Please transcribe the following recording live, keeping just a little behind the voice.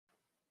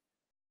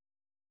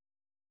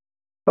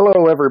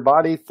Hello,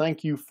 everybody.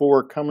 Thank you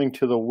for coming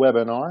to the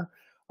webinar.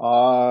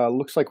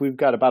 Looks like we've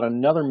got about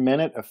another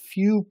minute. A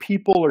few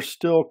people are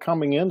still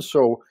coming in,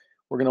 so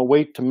we're going to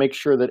wait to make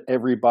sure that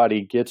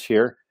everybody gets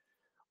here.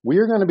 We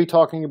are going to be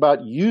talking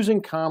about using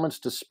comments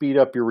to speed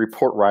up your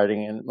report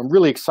writing, and I'm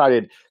really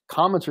excited.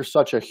 Comments are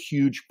such a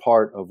huge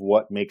part of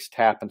what makes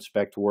Tap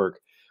Inspect work.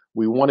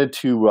 We wanted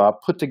to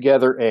put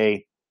together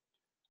a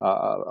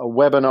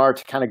webinar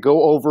to kind of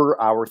go over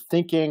our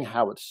thinking,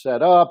 how it's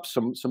set up,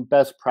 some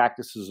best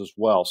practices as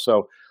well.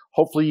 So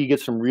hopefully you get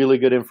some really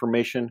good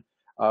information.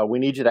 We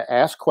need you to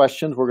ask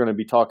questions. We're going to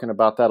be talking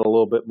about that a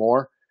little bit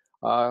more.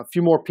 A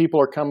few more people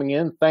are coming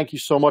in. Thank you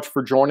so much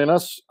for joining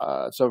us.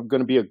 It's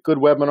going to be a good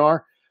webinar.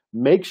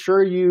 Make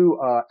sure you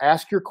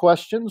ask your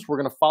questions. We're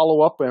going to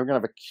follow up and we're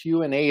going to have a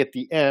Q&A at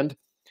the end.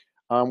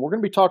 We're going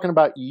to be talking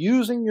about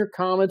using your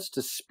comments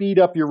to speed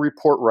up your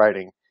report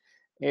writing.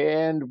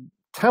 And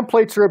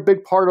templates are a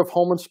big part of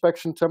home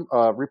inspection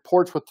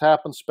reports with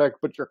Tap Inspect,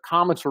 but your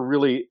comments are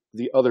really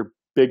the other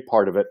big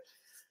part of it.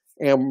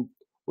 And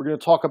we're going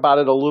to talk about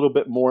it a little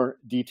bit more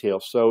detail.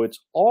 So it's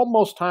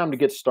almost time to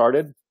get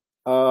started.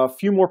 A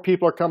few more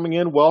people are coming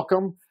in.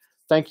 Welcome.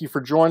 Thank you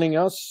for joining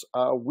us.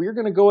 We're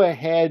going to go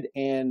ahead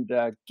and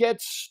get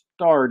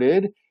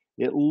started.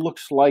 It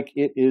looks like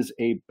it is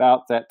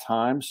about that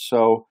time.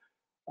 So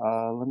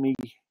let me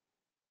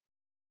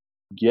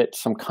get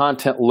some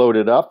content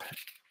loaded up.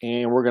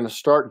 And we're going to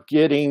start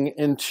getting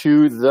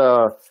into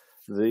the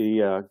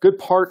good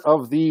part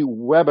of the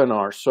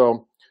webinar.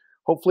 So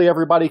hopefully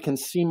everybody can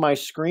see my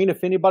screen.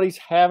 If anybody's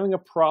having a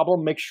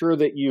problem, make sure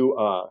that you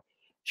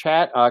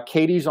chat.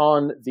 Katie's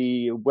on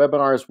the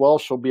webinar as well.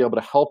 She'll be able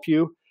to help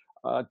you.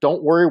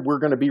 Don't worry, we're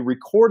going to be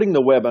recording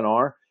the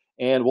webinar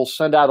and we'll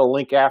send out a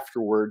link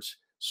afterwards.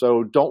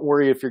 So don't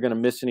worry if you're going to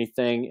miss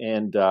anything.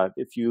 And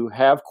if you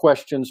have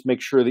questions, make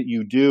sure that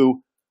you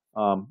do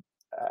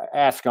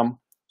ask them,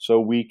 so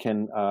we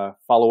can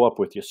follow up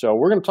with you. So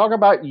we're going to talk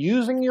about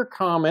using your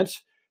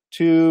comments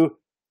to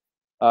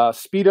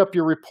speed up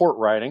your report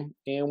writing.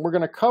 And we're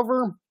going to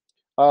cover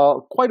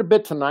quite a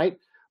bit tonight,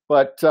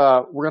 but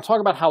we're going to talk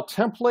about how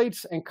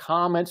templates and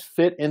comments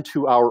fit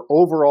into our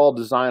overall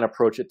design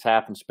approach at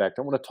Tap Inspect.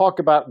 I want to talk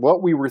about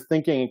what we were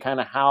thinking and kind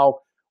of how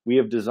we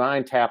have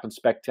designed Tap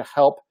Inspect to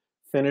help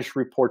finish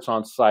reports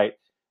on site,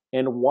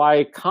 and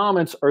why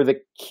comments are the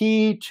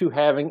key to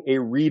having a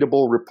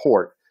readable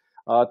report.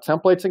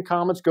 Templates and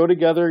comments go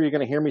together. You're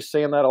going to hear me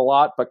saying that a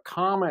lot, but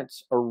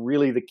comments are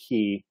really the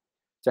key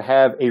to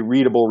have a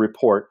readable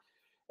report.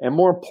 And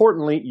more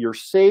importantly, your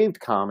saved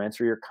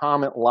comments or your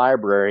comment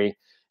library,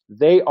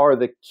 they are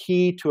the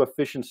key to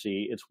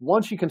efficiency. It's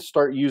once you can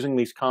start using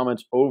these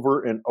comments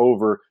over and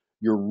over,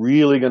 you're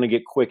really going to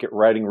get quick at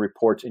writing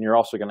reports, and you're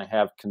also going to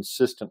have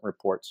consistent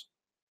reports.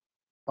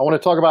 I want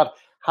to talk about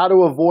how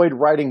to avoid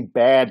writing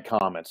bad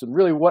comments and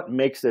really what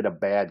makes it a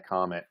bad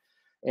comment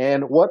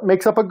and what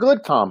makes up a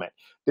good comment.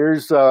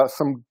 There's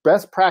some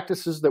best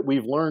practices that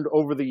we've learned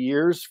over the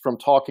years from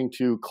talking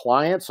to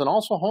clients and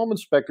also home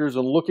inspectors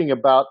and looking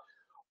about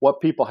what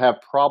people have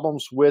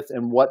problems with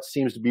and what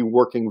seems to be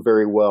working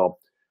very well.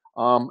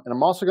 And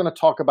I'm also going to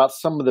talk about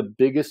some of the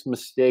biggest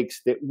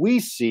mistakes that we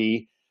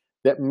see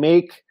that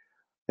make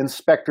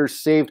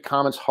inspectors' saved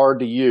comments hard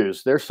to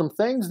use. There's some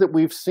things that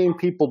we've seen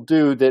people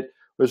do that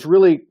was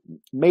really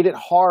made it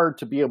hard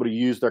to be able to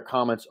use their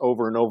comments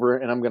over and over,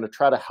 and I'm going to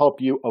try to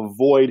help you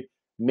avoid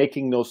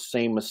making those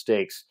same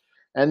mistakes.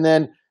 And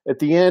then at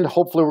the end,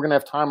 hopefully we're going to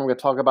have time. I'm going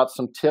to talk about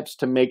some tips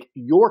to make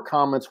your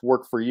comments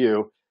work for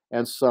you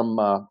and some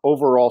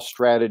overall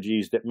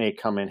strategies that may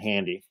come in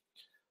handy.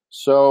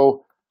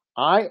 So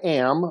I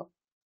am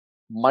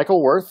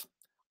Michael Worth.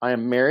 I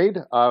am married.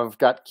 I've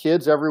got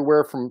kids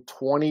everywhere from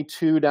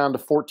 22 down to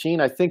 14.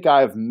 I think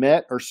I've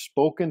met or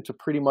spoken to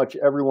pretty much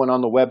everyone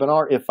on the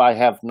webinar. If I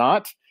have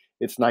not,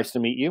 it's nice to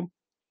meet you.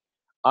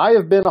 I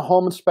have been a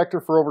home inspector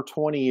for over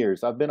 20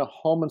 years. I've been a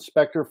home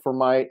inspector for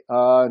my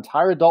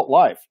entire adult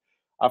life.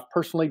 I've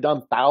personally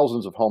done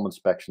thousands of home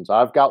inspections.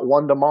 I've got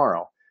one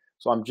tomorrow.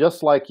 So I'm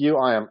just like you.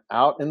 I am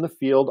out in the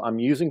field. I'm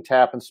using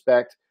Tap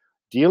Inspect,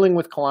 dealing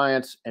with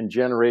clients, and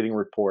generating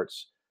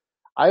reports.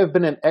 I have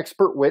been an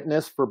expert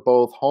witness for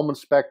both home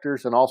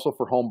inspectors and also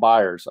for home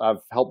buyers.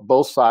 I've helped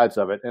both sides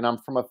of it, and I'm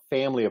from a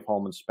family of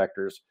home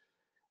inspectors.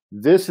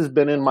 This has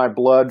been in my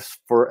blood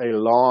for a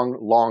long,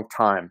 long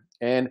time.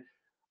 And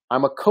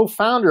I'm a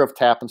co-founder of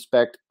Tap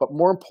Inspect, but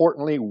more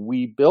importantly,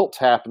 we built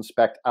Tap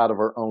Inspect out of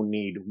our own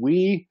need.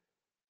 We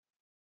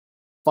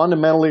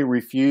fundamentally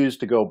refuse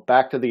to go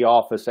back to the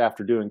office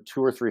after doing 2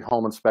 or 3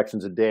 home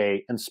inspections a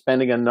day and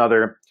spending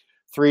another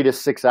 3 to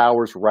 6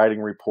 hours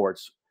writing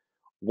reports.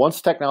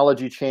 Once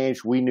technology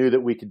changed, we knew that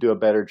we could do a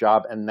better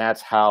job, and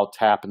that's how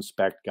Tap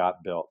Inspect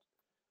got built.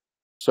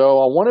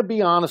 So I want to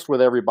be honest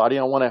with everybody.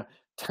 I want to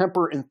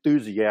temper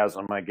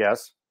enthusiasm, I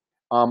guess.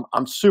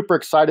 I'm super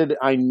excited.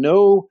 I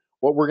know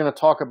what we're going to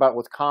talk about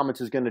with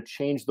comments is going to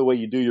change the way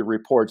you do your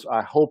reports.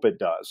 I hope it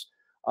does.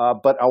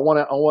 But I want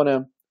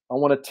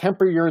to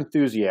temper your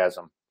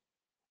enthusiasm.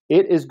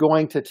 It is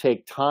going to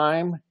take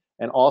time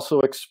and also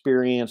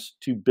experience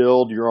to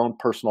build your own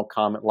personal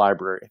comment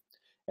library.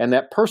 And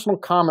that personal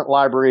comment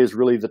library is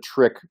really the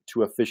trick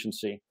to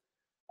efficiency.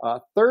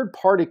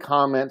 Third-party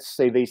comments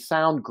say they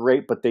sound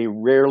great, but they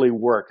rarely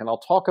work. And I'll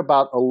talk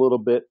about a little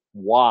bit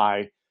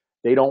why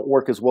they don't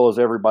work as well as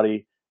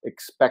everybody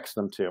expects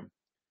them to.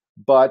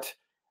 But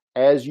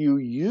as you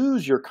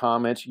use your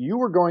comments,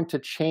 you are going to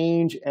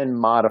change and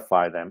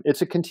modify them.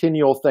 It's a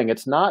continual thing.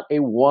 It's not a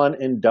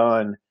one and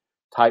done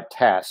type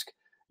task.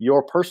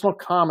 Your personal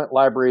comment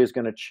library is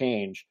going to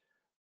change.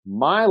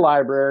 My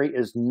library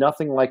is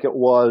nothing like it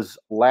was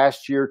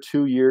last year,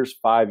 2 years,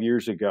 5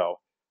 years ago.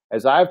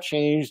 As I've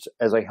changed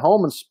as a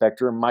home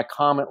inspector, my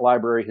comment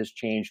library has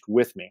changed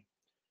with me.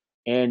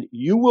 And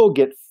you will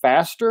get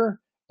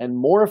faster and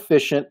more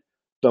efficient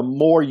the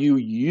more you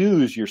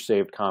use your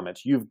saved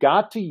comments. You've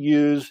got to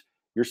use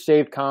your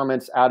saved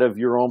comments out of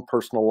your own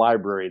personal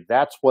library.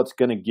 That's what's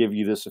going to give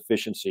you this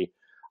efficiency.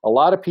 A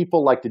lot of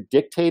people like to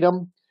dictate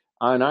them,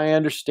 and I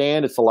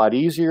understand it's a lot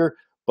easier,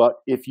 but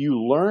if you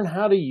learn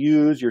how to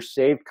use your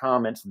saved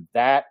comments,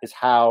 that is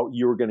how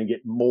you're going to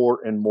get more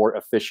and more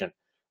efficient.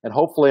 And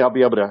hopefully I'll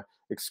be able to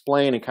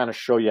explain and kind of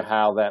show you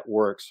how that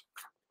works.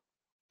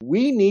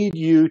 We need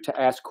you to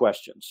ask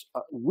questions.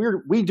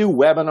 We do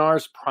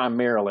webinars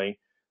primarily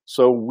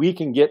so we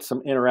can get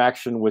some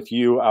interaction with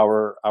you,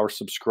 our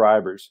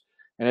subscribers.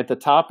 And at the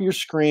top of your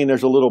screen,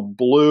 there's a little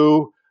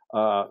blue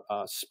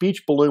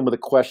speech balloon with a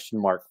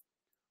question mark.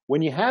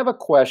 When you have a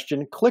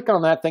question, click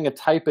on that thing and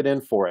type it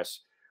in for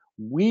us.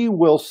 We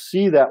will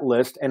see that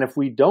list, and if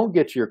we don't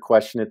get to your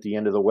question at the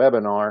end of the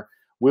webinar,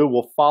 we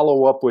will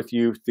follow up with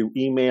you through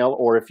email,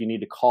 or if you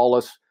need to call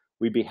us,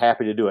 we'd be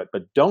happy to do it.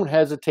 But don't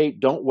hesitate,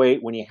 don't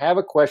wait. When you have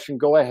a question,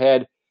 go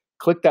ahead,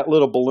 click that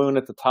little balloon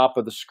at the top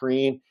of the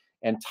screen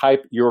and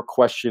type your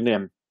question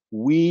in.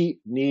 We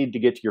need to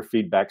get to your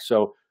feedback,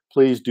 so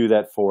please do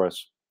that for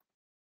us.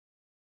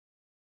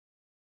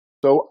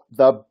 So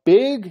the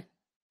big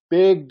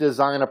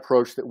design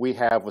approach that we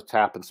have with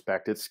Tap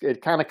Inspect,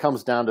 it kind of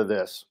comes down to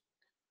this.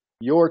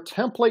 Your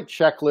template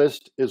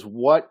checklist is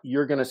what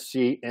you're going to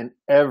see in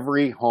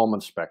every home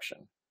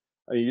inspection.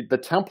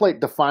 The template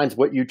defines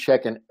what you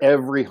check in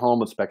every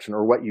home inspection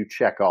or what you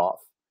check off.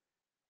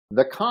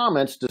 The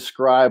comments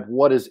describe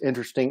what is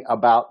interesting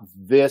about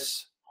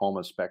this home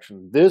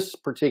inspection, this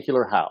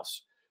particular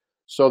house.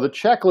 So the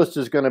checklist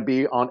is going to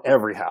be on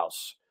every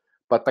house,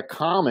 but the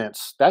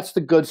comments, that's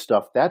the good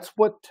stuff. That's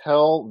what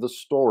tell the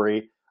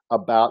story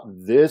about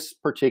this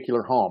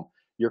particular home.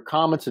 Your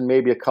comments and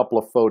maybe a couple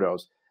of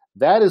photos.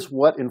 That is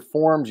what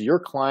informs your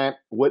client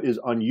what is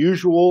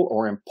unusual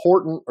or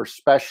important or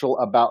special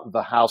about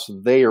the house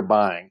they are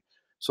buying.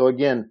 So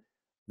again,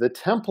 the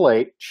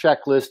template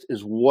checklist is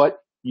what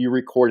you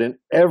record in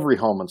every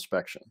home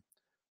inspection.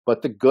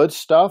 But the good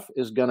stuff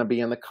is going to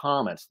be in the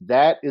comments.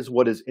 That is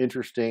what is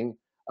interesting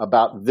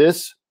about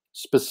this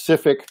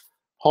specific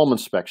home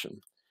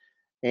inspection.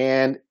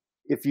 And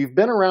if you've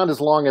been around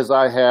as long as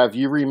I have,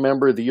 you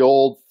remember the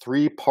old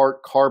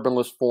 3-part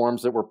carbonless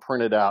forms that were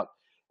printed out.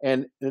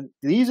 And the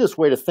easiest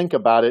way to think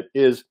about it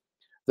is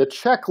the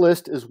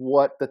checklist is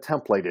what the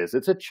template is.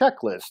 It's a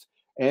checklist.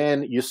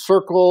 And you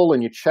circle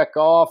and you check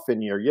off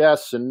and you're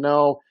yes and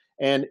no.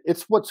 And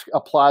it's what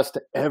applies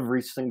to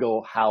every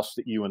single house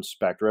that you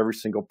inspect or every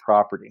single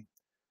property.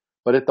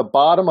 But at the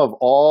bottom of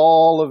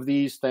all of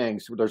these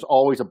things, there's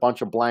always a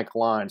bunch of blank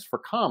lines for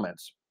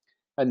comments.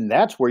 And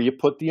that's where you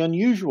put the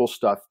unusual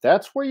stuff.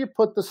 That's where you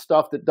put the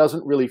stuff that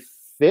doesn't really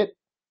fit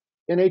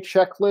in a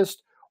checklist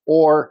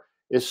or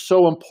is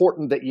so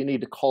important that you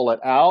need to call it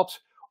out,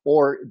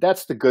 or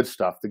that's the good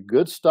stuff. The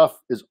good stuff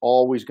is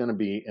always going to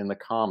be in the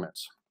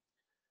comments.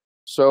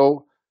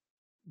 So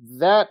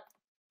that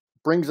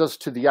brings us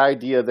to the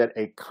idea that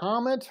a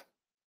comment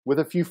with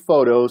a few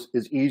photos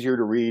is easier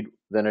to read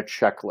than a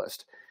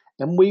checklist.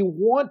 And we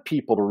want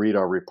people to read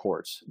our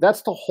reports.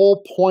 That's the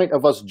whole point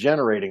of us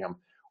generating them.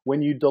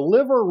 When you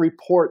deliver a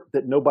report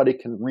that nobody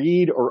can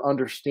read or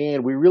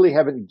understand, we really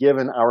haven't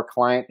given our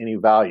client any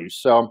value.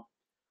 So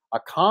a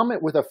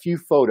comment with a few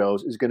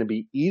photos is going to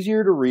be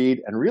easier to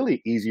read and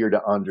really easier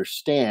to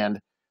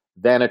understand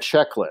than a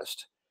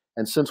checklist.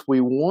 And since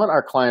we want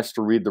our clients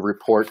to read the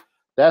report,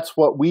 that's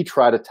what we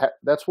try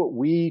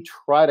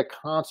to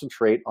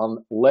concentrate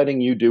on letting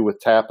you do with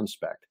Tap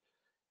Inspect.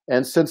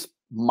 And since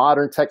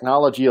modern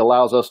technology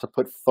allows us to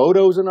put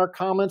photos in our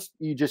comments,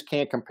 you just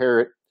can't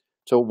compare it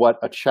to what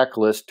a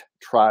checklist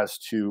tries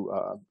to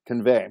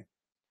convey.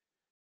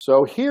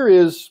 So here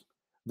is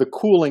the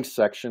cooling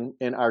section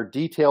in our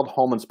detailed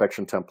home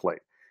inspection template.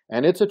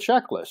 And it's a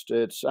checklist.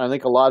 I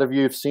think a lot of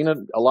you have seen it.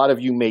 A lot of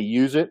you may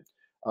use it.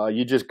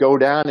 You just go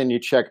down and you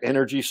check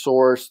energy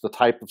source, the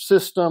type of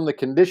system, the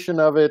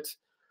condition of it.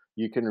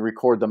 You can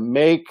record the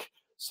make.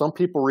 Some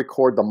people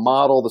record the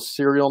model, the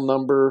serial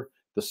number,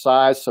 the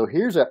size. So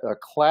here's a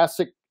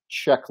classic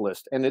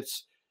checklist. And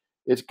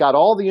it's got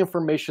all the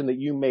information that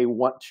you may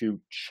want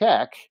to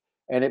check.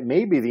 And it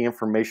may be the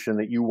information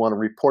that you want to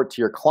report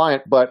to your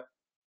client, but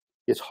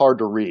it's hard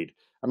to read.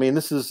 I mean,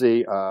 this is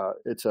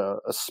it's a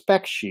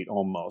spec sheet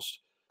almost.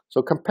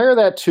 So compare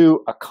that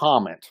to a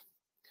comment.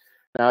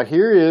 Now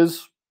here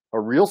is a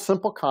real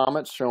simple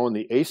comment showing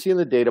the AC and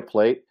the data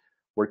plate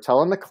We're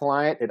telling the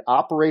client it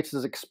operates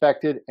as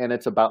expected and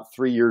it's about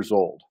 3 years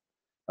old.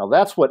 Now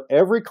that's what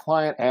every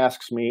client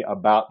asks me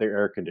about their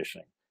air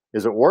conditioning.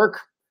 Does it work?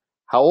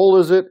 How old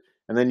is it?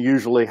 And then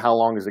usually how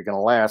long is it going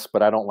to last?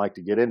 But I don't like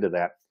to get into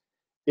that.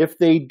 If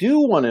they do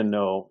want to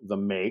know the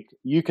make,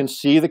 you can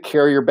see the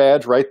carrier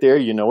badge right there.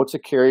 You know it's a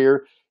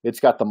Carrier. It's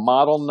got the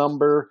model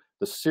number,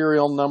 the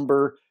serial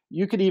number.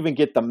 You could even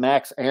get the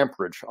max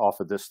amperage off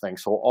of this thing.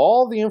 So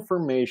all the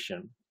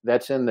information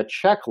that's in the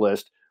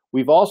checklist,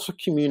 we've also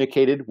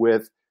communicated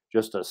with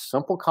just a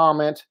simple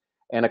comment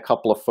and a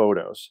couple of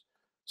photos.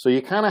 So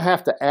you kind of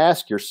have to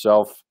ask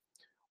yourself,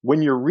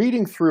 when you're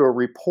reading through a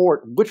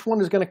report, which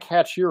one is going to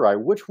catch your eye?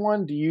 Which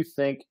one do you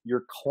think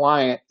your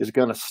client is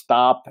going to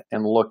stop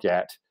and look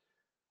at?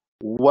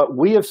 What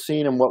we have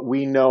seen and what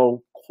we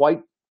know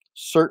quite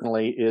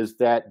certainly is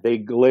that they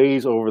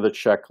glaze over the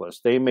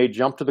checklist. They may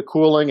jump to the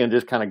cooling and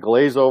just kind of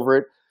glaze over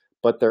it,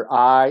 but their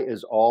eye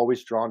is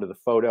always drawn to the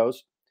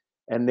photos,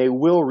 and they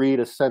will read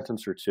a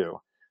sentence or two.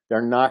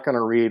 They're not going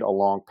to read a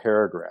long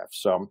paragraph.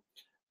 So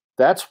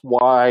that's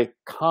why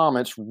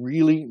comments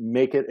really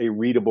make it a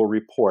readable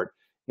report.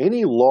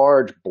 Any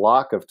large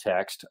block of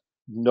text,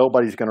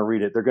 nobody's going to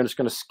read it. They're just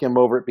going to skim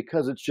over it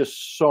because it's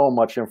just so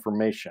much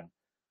information.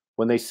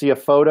 When they see a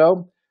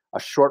photo, a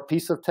short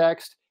piece of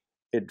text,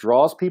 it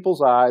draws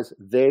people's eyes.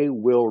 They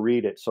will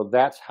read it. So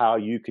that's how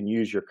you can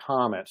use your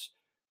comments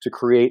to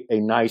create a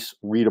nice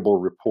readable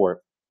report.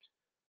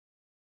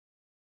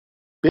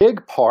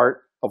 Big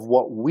part of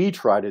what we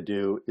try to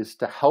do is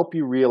to help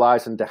you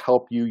realize and to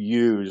help you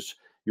use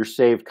your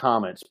saved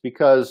comments,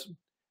 because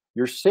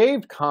your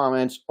saved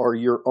comments are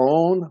your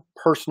own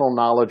personal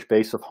knowledge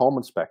base of home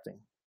inspecting.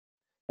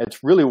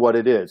 It's really what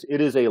it is.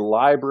 It is a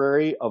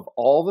library of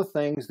all the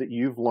things that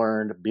you've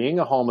learned being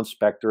a home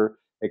inspector,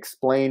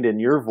 explained in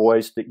your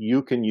voice, that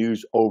you can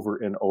use over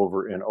and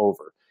over and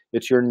over.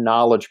 It's your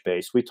knowledge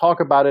base. We talk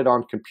about it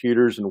on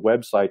computers and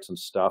websites and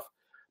stuff,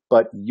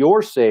 but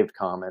your saved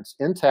comments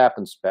in Tap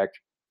Inspect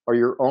are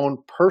your own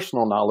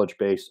personal knowledge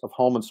base of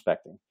home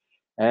inspecting.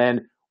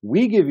 And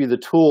we give you the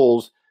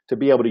tools to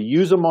be able to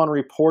use them on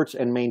reports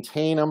and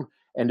maintain them,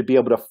 and to be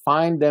able to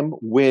find them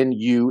when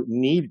you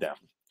need them.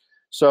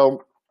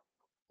 So,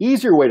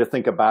 easier way to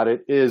think about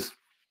it is,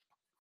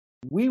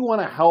 we want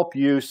to help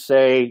you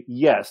say,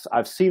 yes,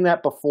 I've seen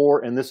that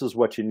before, and this is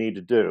what you need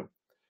to do.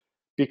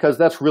 Because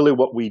that's really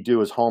what we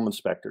do as home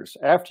inspectors.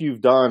 After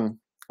you've done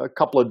a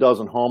couple of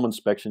dozen home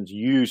inspections,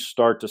 you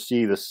start to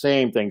see the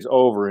same things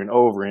over and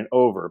over and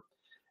over.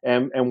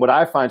 And what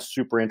I find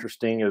super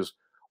interesting is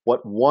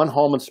what one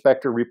home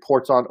inspector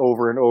reports on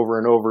over and over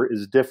and over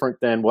is different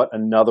than what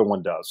another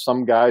one does.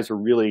 Some guys are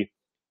really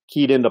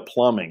keyed into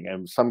plumbing,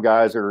 and some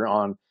guys are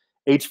on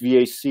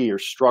HVAC or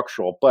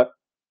structural. But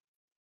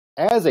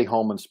as a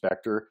home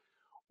inspector,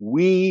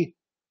 we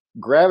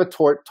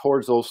gravitate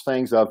towards those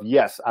things of,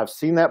 yes, I've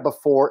seen that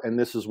before, and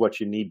this is what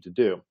you need to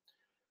do,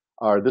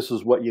 or this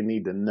is what you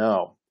need to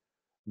know.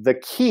 The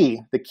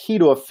key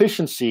to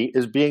efficiency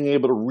is being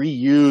able to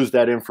reuse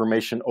that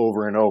information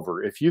over and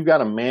over. If you've got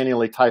to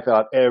manually type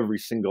out every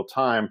single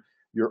time,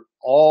 you're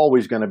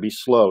always going to be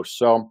slow.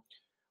 So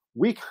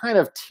we kind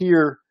of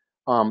tier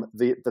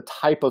the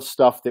type of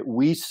stuff that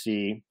we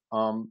see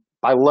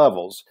by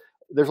levels.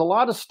 There's a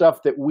lot of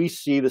stuff that we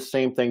see the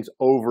same things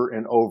over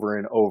and over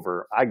and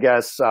over. I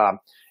guess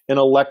in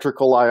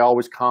electrical, I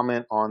always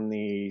comment on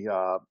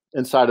the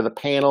inside of the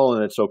panel,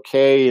 and it's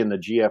okay, and the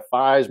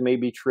GFIs may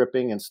be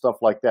tripping and stuff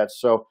like that.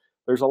 So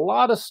there's a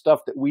lot of stuff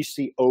that we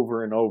see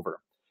over and over.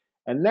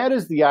 And that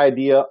is the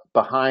idea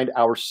behind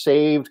our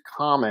saved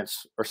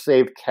comments, or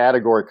saved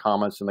category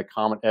comments in the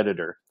comment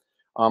editor.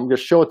 I'm going to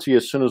show it to you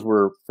as soon as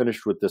we're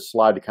finished with this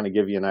slide to kind of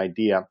give you an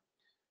idea.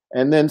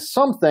 And then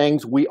some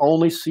things we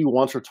only see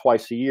once or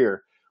twice a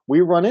year.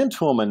 We run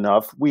into them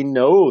enough, we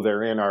know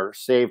they're in our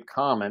saved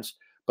comments,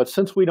 but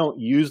since we don't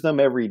use them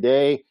every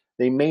day,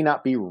 they may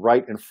not be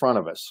right in front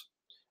of us.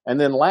 And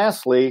then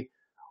lastly,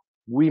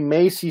 we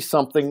may see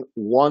something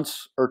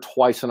once or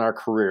twice in our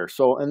career.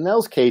 So in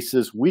those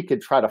cases, we could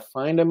try to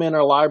find them in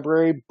our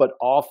library, but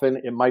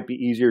often it might be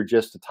easier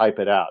just to type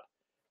it out.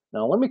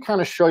 Now let me kind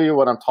of show you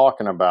what I'm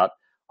talking about.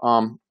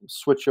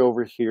 Switch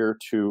over here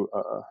to,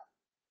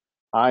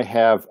 I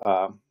have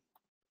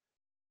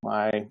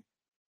my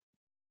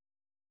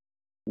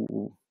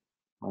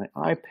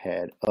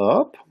iPad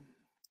up.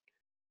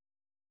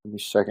 Give me a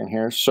second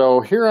here.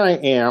 So here I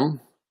am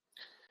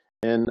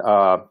in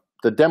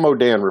the Demo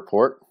Dan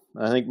report.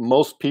 I think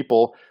most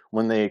people,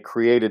 when they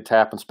created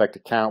Tap Inspect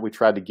account, we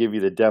tried to give you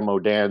the Demo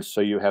Dan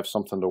so you have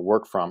something to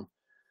work from.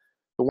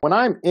 But when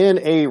I'm in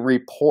a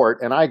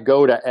report and I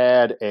go to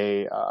add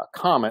a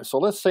comment, so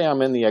let's say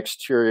I'm in the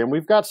exterior, and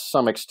we've got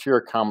some exterior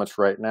comments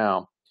right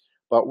now,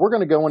 but we're going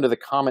to go into the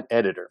comment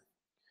editor.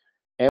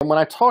 And when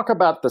I talk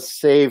about the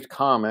saved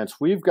comments,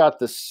 we've got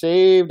the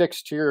saved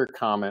exterior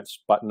comments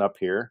button up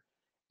here,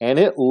 and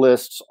it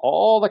lists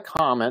all the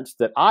comments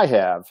that I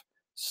have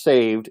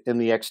saved in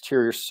the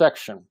exterior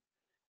section.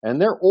 And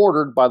they're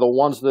ordered by the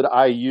ones that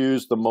I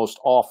use the most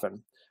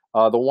often.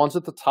 The ones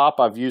at the top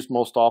I've used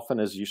most often.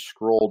 As you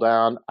scroll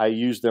down, I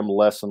use them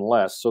less and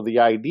less. So the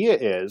idea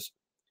is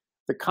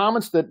the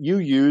comments that you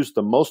use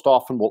the most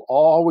often will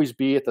always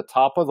be at the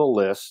top of the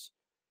list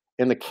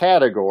in the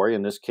category,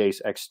 in this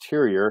case,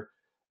 exterior,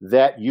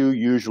 that you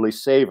usually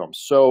save them.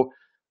 So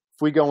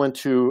if we go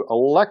into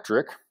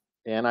electric,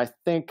 and I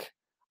think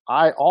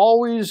I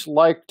always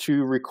like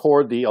to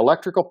record the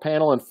electrical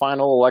panel and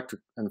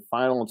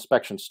final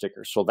inspection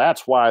stickers. So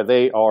that's why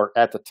they are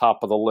at the top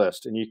of the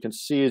list. And you can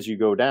see as you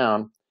go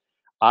down,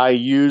 I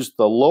use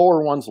the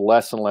lower ones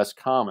less and less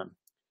common.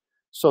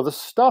 So the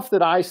stuff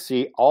that I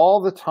see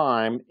all the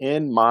time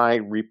in my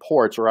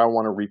reports, or I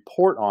want to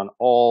report on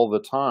all the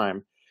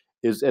time,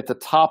 is at the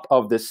top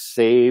of this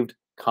saved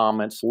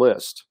comments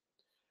list.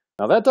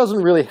 Now that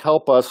doesn't really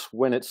help us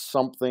when it's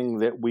something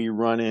that we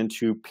run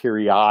into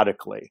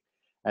periodically.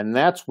 And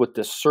that's what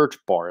this search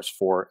bar is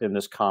for in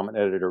this comment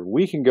editor.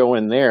 We can go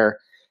in there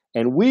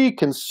and we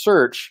can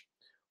search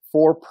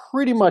for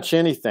pretty much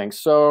anything.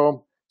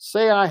 So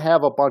say I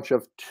have a bunch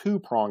of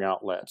 2-prong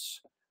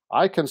outlets.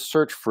 I can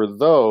search for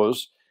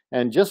those,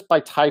 and just by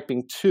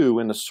typing 2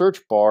 in the search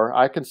bar,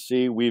 I can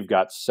see we've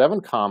got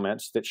 7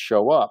 comments that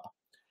show up.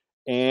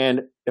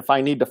 And if I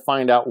need to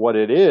find out what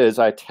it is,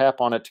 I tap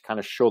on it to kind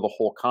of show the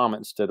whole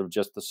comment instead of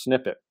just the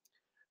snippet.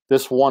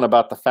 This one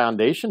about the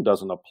foundation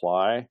doesn't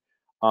apply.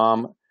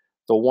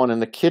 The one in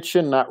the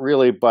kitchen, not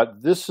really,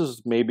 but this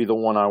is maybe the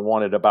one I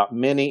wanted about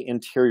many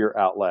interior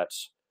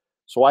outlets.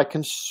 So I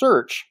can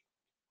search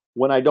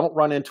when I don't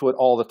run into it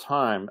all the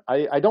time.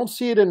 I don't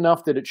see it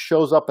enough that it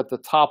shows up at the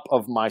top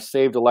of my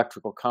saved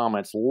electrical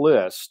comments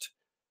list,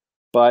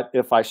 but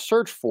if I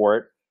search for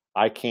it,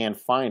 I can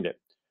find it.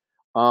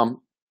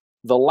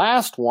 The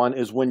last one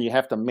is when you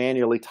have to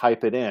manually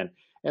type it in,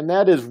 and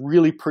that is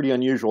really pretty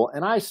unusual,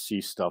 and I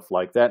see stuff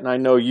like that, and I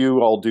know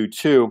you all do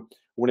too.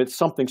 When it's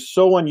something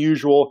so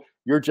unusual,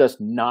 you're just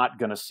not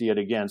going to see it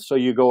again, so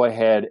you go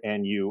ahead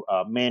and you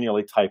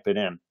manually type it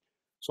in.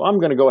 So I'm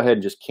going to go ahead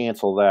and just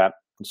cancel that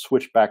and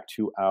switch back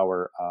to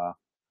our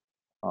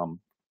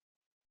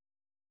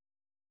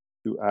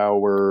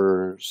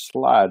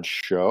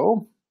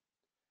slideshow.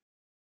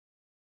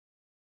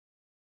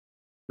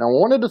 Now I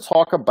wanted to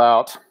talk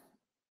about,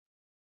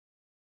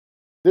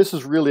 this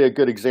is really a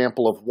good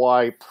example of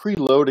why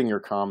preloading your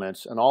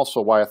comments and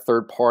also why a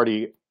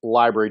third-party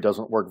library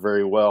doesn't work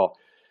very well.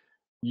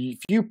 If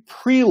you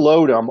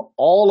preload them,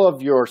 all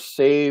of your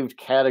saved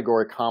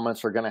category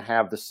comments are going to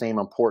have the same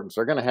importance.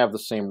 They're going to have the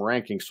same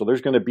ranking, so there's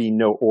going to be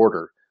no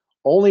order.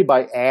 Only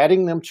by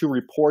adding them to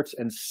reports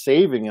and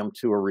saving them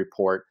to a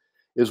report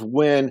is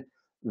when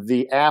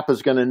the app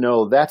is going to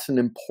know that's an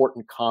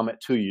important comment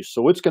to you.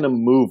 So it's going to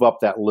move up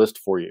that list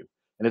for you,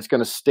 and it's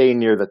going to stay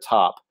near the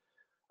top.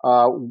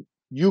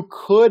 You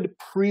could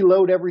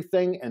preload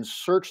everything and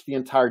search the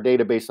entire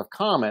database of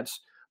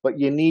comments, but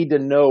you need to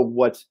know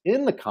what's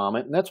in the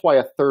comment, and that's why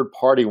a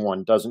third-party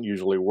one doesn't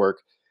usually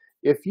work.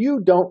 If you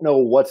don't know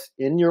what's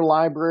in your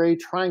library,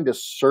 trying to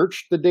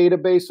search the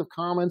database of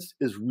comments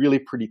is really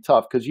pretty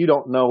tough because you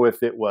don't know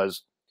if it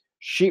was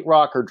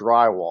sheetrock or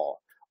drywall,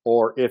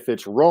 or if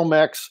it's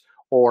Romex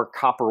or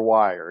copper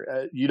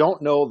wire. You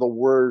don't know the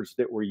words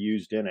that were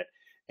used in it.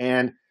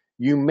 And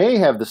you may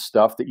have the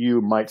stuff that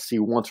you might see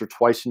once or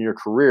twice in your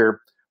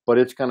career, but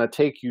it's going to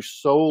take you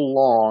so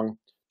long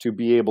to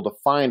be able to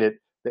find it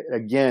that,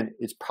 again,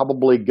 it's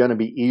probably going to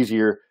be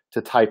easier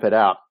to type it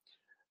out.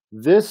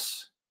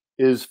 This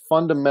is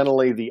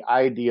fundamentally the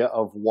idea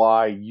of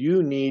why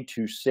you need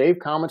to save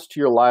comments to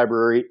your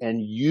library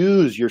and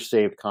use your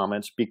saved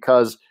comments,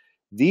 because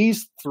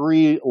these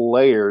 3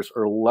 layers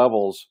or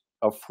levels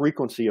of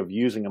frequency of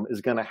using them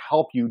is going to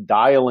help you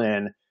dial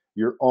in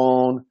your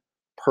own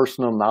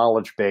personal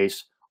knowledge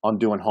base on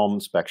doing home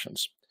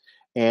inspections.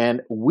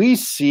 And we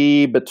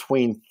see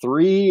between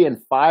 300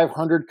 and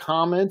 500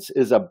 comments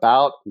is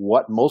about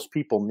what most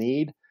people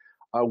need.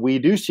 We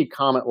do see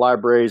comment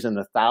libraries in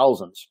the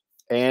thousands,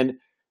 and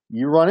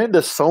you run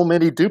into so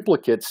many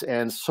duplicates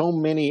and so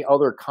many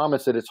other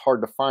comments that it's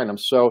hard to find them.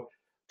 So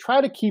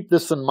try to keep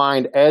this in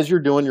mind as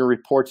you're doing your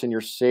reports and you're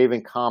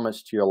saving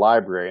comments to your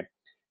library.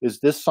 Is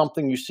this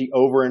something you see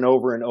over and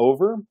over and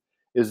over?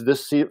 Is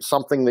this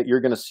something that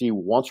you're going to see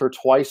once or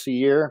twice a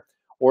year?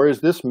 Or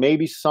is this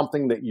maybe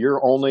something that you're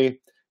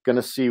only going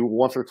to see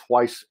once or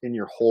twice in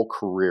your whole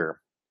career?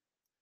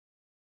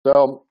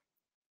 So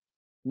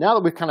now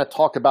that we've kind of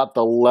talked about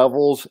the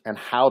levels and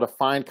how to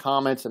find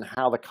comments and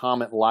how the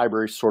comment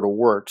library sort of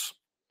works,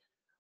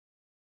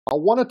 I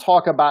want to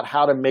talk about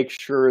how to make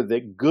sure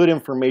that good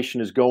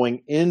information is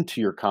going into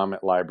your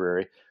comment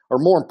library, or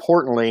more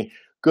importantly,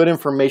 good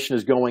information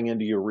is going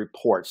into your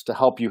reports to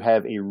help you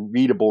have a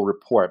readable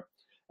report.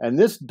 And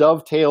this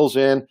dovetails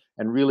in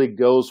and really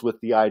goes with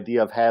the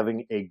idea of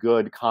having a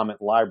good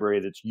comment library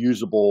that's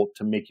usable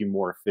to make you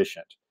more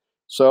efficient.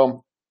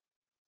 So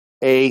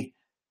let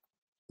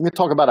me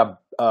talk about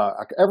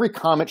every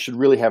comment should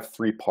really have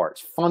 3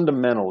 parts.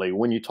 Fundamentally,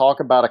 when you talk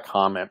about a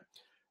comment,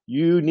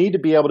 you need to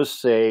be able to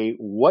say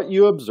what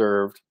you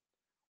observed,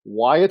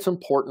 why it's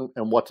important,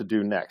 and what to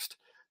do next.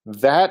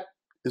 That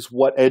is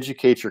what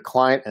educates your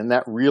client, and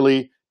that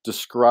really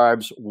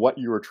describes what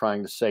you were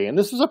trying to say. And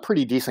this is a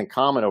pretty decent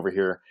comment over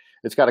here.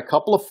 It's got a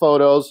couple of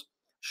photos,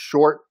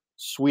 short,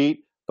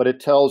 sweet, but it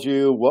tells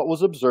you what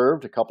was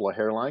observed, a couple of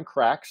hairline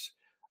cracks,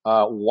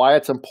 why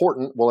it's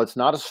important. Well, it's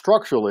not a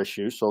structural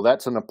issue, so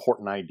that's an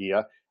important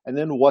idea. And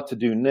then what to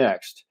do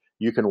next.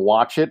 You can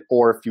watch it,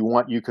 or if you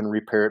want, you can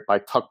repair it by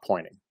tuck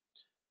pointing.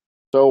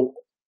 So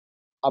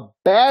a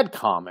bad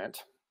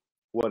comment,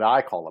 what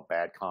I call a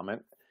bad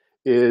comment,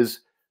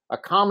 is a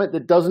comment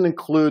that doesn't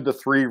include the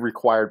three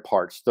required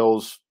parts,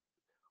 those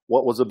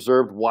what was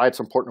observed, why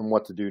it's important, and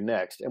what to do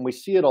next. And we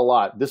see it a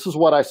lot. This is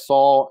what I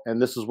saw, and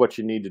this is what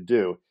you need to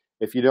do.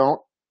 If you don't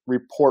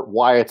report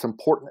why it's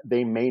important,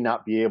 they may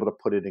not be able to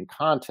put it in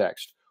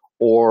context.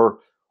 Or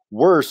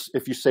worse,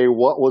 if you say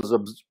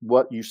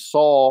what you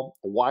saw,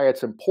 why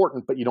it's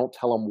important, but you don't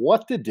tell them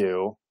what to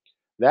do,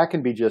 that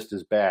can be just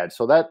as bad.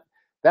 So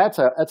that's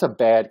a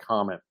bad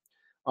comment.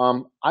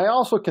 I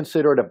also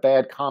consider it a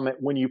bad comment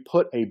when you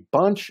put a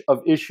bunch of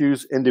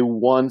issues into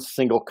one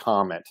single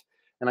comment.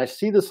 And I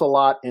see this a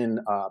lot in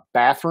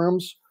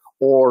bathrooms,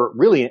 or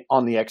really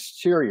on the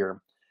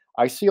exterior.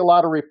 I see a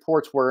lot of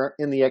reports where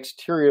in the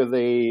exterior,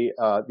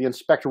 the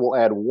inspector will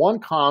add one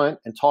comment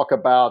and talk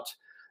about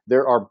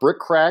there are brick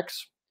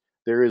cracks,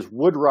 there is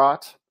wood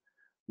rot,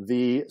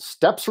 the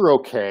steps are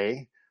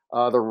okay,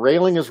 the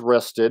railing is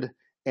rusted,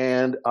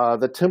 and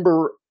the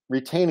timber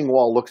retaining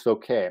wall looks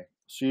okay.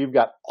 So you've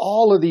got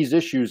all of these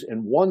issues in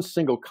one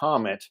single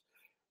comment.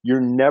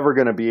 You're never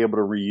going to be able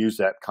to reuse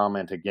that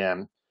comment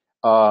again.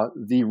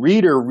 The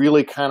reader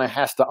really kind of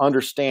has to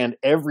understand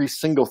every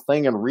single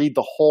thing and read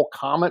the whole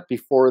comment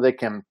before they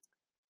can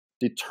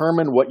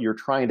determine what you're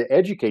trying to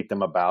educate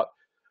them about.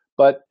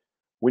 But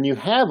when you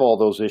have all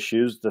those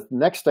issues, the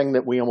next thing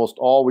that we almost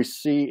always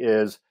see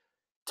is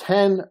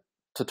 10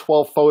 to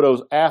 12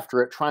 photos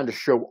after it trying to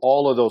show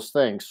all of those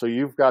things. So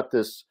you've got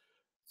this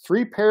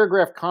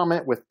 3-paragraph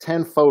comment with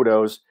 10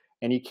 photos,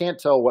 and you can't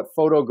tell what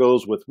photo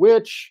goes with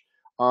which.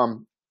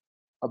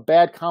 A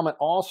bad comment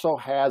also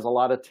has a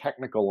lot of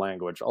technical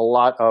language, a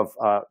lot of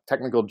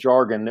technical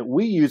jargon that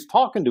we use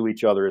talking to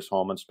each other as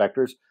home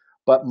inspectors,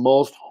 but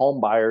most home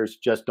buyers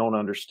just don't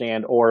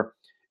understand, or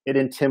it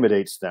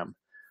intimidates them.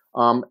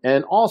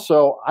 And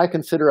also, I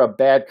consider a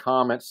bad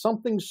comment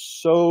something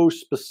so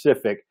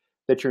specific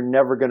that you're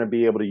never going to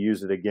be able to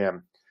use it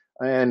again.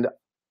 And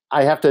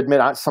I have to admit,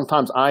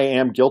 sometimes I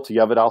am guilty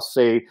of it. I'll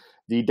say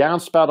the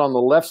downspout on the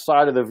left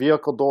side of the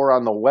vehicle door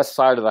on the west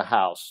side of the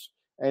house.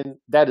 And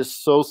that is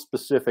so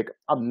specific,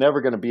 I'm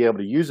never going to be able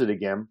to use it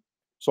again.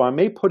 So I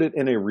may put it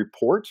in a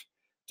report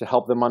to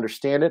help them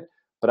understand it,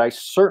 but I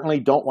certainly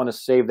don't want to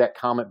save that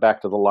comment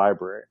back to the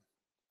library.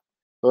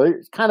 So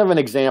it's kind of an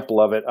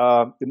example of it.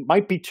 It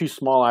might be too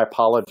small, I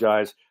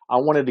apologize. I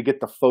wanted to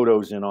get the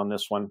photos in on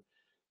this one.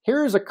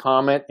 Here is a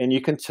comment, and you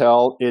can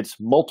tell it's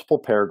multiple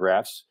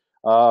paragraphs.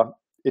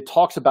 It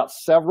talks about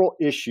several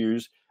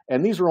issues,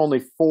 and these are only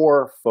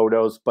 4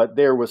 photos, but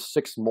there was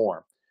 6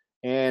 more.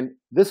 And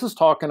this is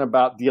talking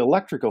about the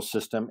electrical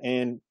system,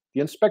 and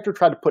the inspector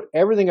tried to put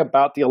everything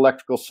about the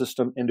electrical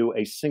system into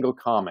a single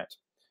comment.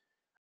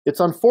 It's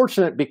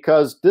unfortunate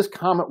because this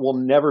comment will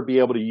never be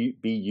able to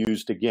be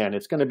used again.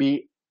 It's going to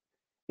be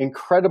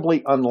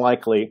incredibly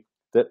unlikely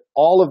that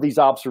all of these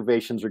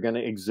observations are going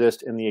to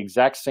exist in the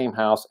exact same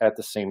house at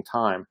the same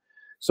time.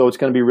 So it's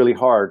going to be really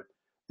hard.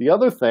 The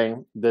other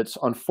thing that's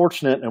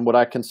unfortunate, and what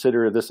I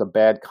consider this a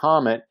bad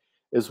comment,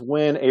 is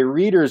when a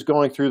reader is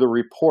going through the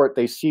report,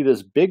 they see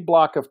this big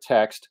block of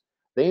text.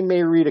 They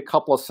may read a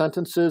couple of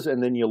sentences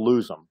and then you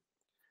lose them.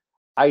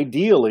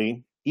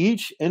 Ideally,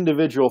 each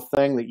individual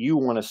thing that you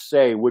want to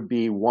say would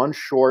be one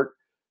short,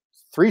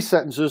 3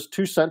 sentences,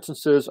 2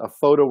 sentences, a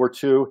photo or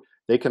 2.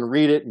 They can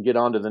read it and get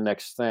on to the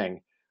next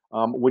thing.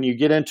 When you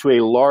get into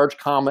a large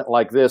comment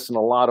like this, in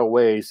a lot of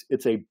ways,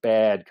 it's a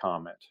bad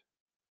comment.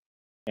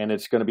 And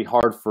it's going to be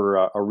hard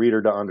for a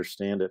reader to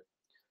understand it.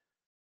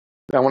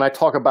 Now, when I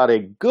talk about a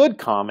good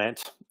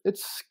comment,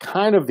 it's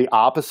kind of the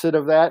opposite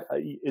of that.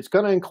 It's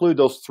going to include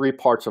those 3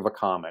 parts of a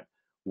comment: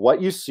 what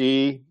you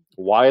see,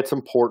 why it's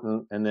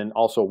important, and then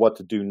also what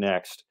to do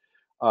next.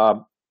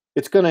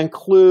 It's going to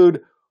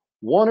include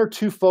 1 or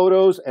 2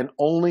 photos and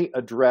only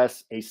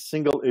address a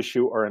single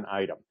issue or an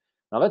item.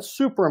 Now, that's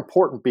super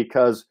important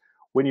because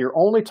when you're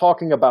only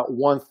talking about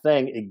one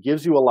thing, it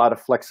gives you a lot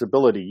of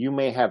flexibility. You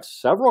may have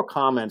several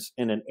comments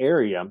in an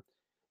area.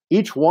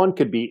 Each one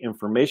could be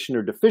information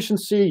or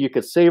deficiency. You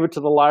could save it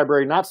to the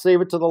library, not save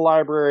it to the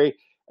library,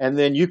 and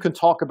then you can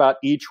talk about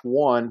each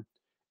one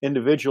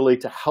individually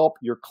to help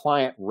your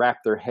client wrap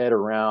their head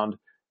around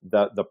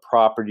the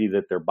property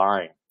that they're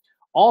buying.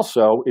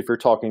 Also, if you're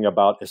talking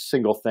about a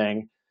single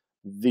thing,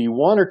 the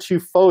 1 or 2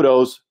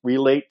 photos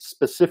relate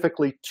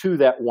specifically to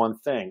that one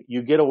thing.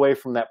 You get away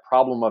from that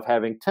problem of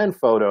having 10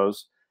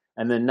 photos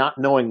and then not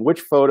knowing which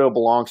photo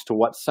belongs to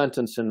what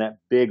sentence in that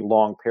big,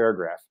 long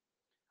paragraph.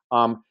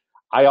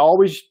 I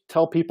always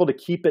tell people to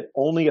keep it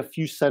only a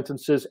few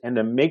sentences and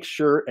to make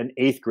sure an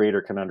 8th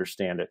grader can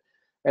understand it.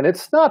 And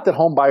it's not that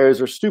home buyers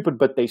are stupid,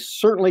 but they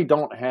certainly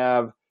don't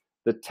have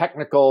the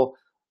technical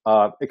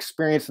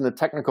experience in the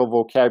technical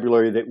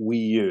vocabulary that we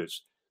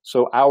use.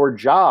 So our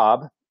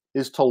job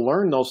is to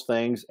learn those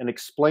things and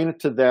explain it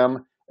to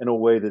them in a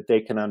way that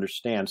they can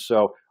understand.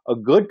 So a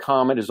good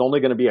comment is only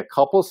going to be a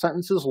couple of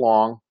sentences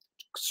long,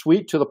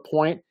 sweet to the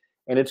point,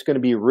 and it's going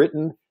to be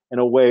written in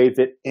a way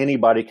that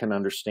anybody can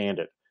understand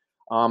it.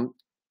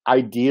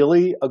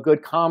 Ideally, a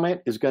good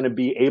comment is going to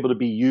be able to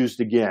be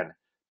used again,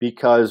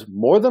 because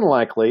more than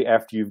likely,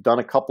 after you've done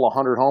a couple of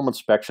hundred home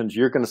inspections,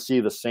 you're going to see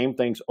the same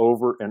things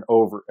over and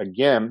over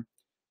again.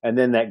 And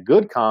then that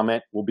good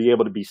comment will be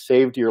able to be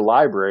saved to your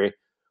library.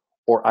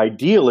 Or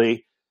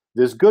ideally,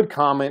 this good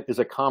comment is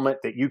a comment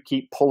that you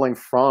keep pulling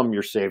from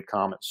your saved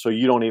comments, so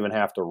you don't even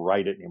have to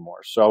write it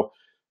anymore. So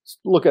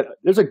look at,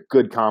 there's a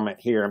good comment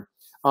here.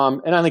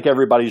 And I think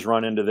everybody's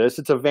run into this.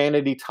 It's a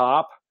vanity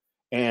top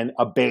and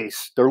a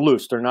base. They're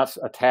loose. They're not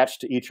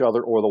attached to each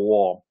other or the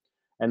wall.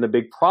 And the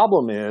big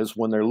problem is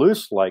when they're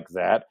loose like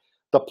that,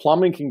 the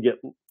plumbing can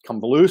come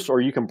loose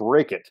or you can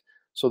break it.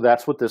 So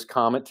that's what this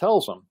comment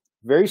tells them.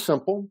 Very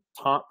simple.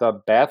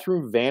 The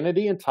bathroom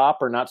vanity and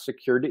top are not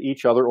secured to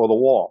each other or the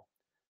wall.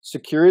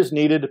 Secure is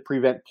needed to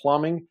prevent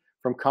plumbing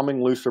from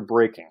coming loose or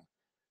breaking.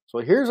 So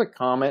here's a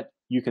comment.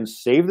 You can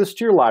save this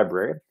to your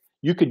library.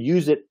 You could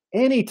use it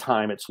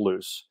anytime it's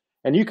loose.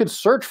 And you could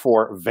search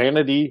for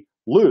vanity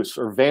loose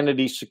or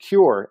vanity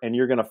secure, and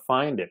you're going to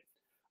find it.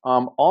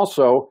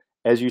 Also,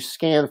 as you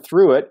scan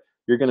through it,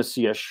 you're going to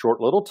see a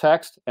short little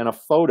text and a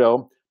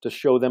photo to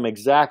show them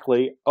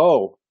exactly,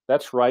 oh,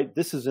 that's right,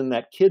 this is in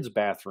that kid's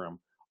bathroom.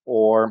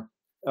 Or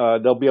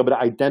they'll be able to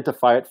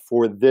identify it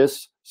for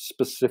this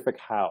specific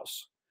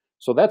house.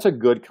 So that's a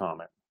good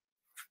comment.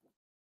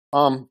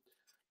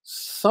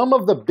 Some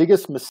of the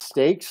biggest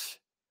mistakes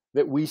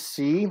that we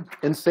see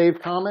in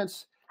saved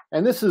comments,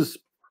 and this is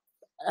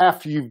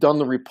after you've done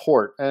the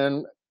report.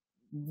 And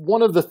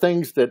one of the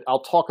things that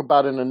I'll talk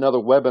about in another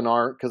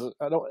webinar, because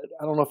I don't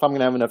know if I'm going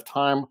to have enough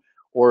time,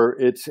 or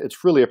it's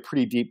really a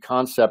pretty deep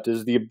concept,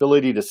 is the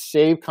ability to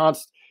save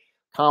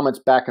comments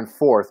back and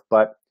forth.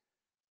 But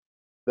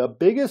the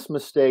biggest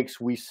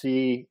mistakes we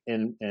see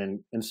in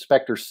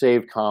inspector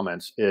saved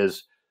comments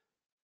is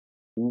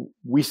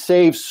we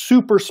save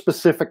super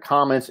specific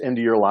comments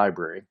into your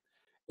library.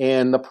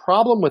 And the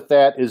problem with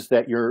that is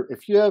that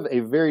if you have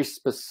a very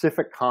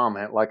specific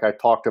comment, like I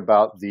talked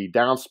about the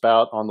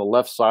downspout on the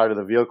left side of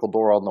the vehicle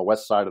door on the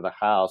west side of the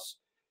house,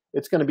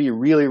 it's going to be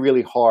really,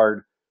 really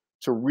hard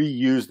to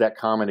reuse that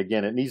comment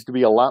again. It needs to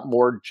be a lot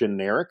more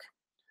generic.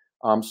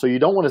 So you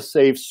don't want to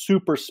save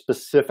super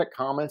specific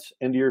comments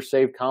into your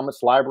saved comments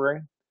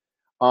library.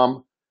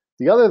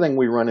 The other thing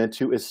we run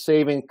into is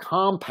saving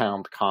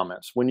compound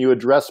comments when you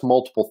address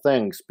multiple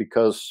things,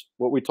 because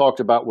what we talked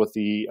about with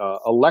the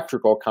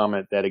electrical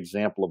comment, that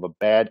example of a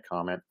bad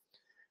comment,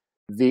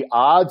 the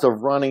odds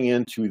of running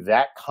into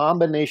that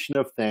combination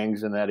of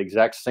things in that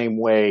exact same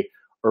way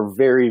are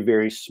very,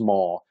 very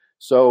small.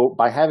 So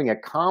by having a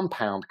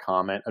compound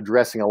comment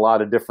addressing a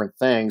lot of different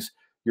things,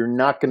 you're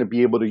not going to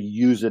be able to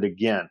use it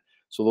again.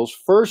 So those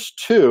first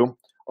two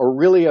are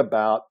really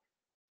about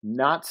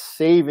not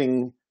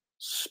saving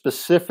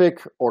specific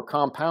or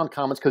compound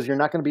comments because you're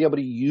not going to be able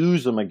to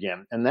use them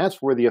again. And that's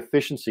where the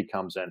efficiency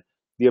comes in.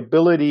 The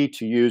ability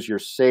to use your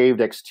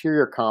saved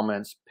exterior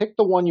comments, pick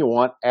the one you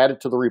want, add it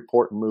to the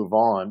report and move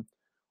on,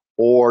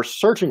 or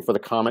searching for the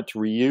comment to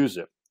reuse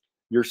it.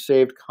 Your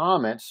saved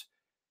comments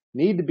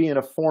need to be in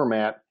a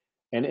format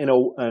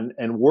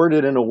and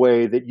worded in a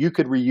way that you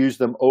could reuse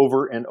them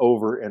over and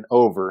over and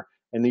over.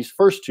 And these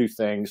first two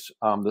things,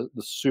 the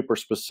super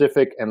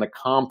specific and the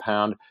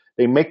compound,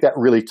 they make that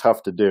really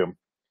tough to do.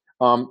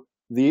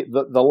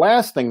 The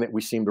last thing that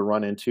we seem to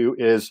run into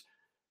is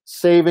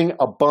saving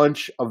a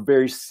bunch of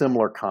very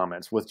similar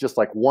comments with just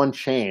like one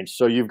change.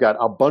 So you've got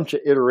a bunch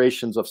of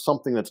iterations of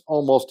something that's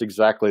almost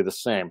exactly the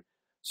same.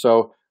 So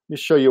let me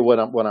show you what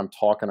I'm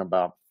talking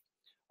about.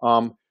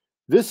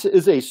 This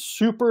is a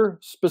super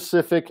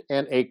specific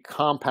and a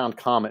compound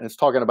comment. It's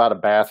talking about a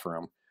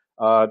bathroom.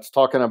 It's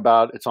talking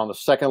about, it's on the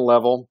second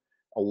level,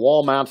 a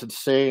wall-mounted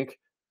sink,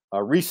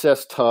 a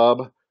recessed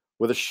tub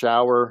with a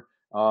shower.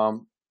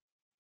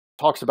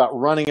 Talks about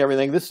running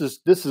everything. This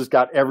has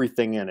got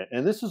everything in it.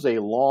 And this is a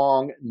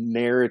long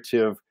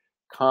narrative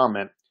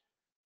comment.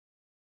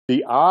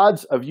 The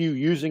odds of you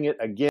using it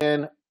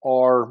again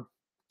are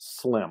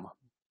slim.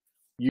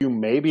 You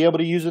may be able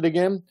to use it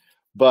again,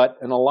 but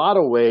in a lot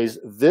of ways,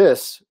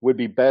 this would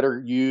be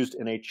better used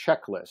in a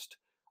checklist.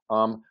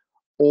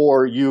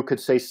 Or you could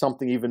say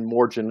something even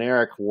more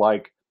generic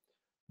like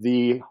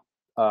the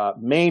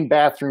main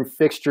bathroom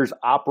fixtures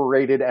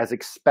operated as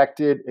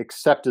expected,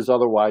 except as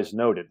otherwise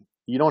noted.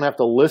 You don't have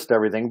to list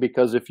everything,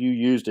 because if you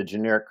used a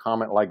generic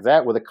comment like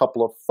that with a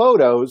couple of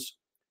photos,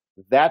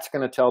 that's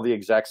going to tell the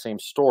exact same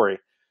story,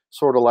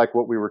 sort of like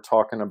what we were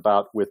talking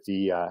about with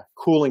the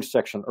cooling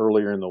section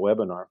earlier in the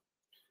webinar.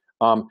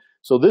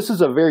 So this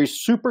is a very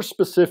super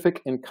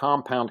specific and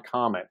compound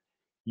comment.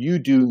 You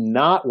do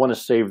not want to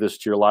save this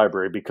to your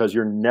library because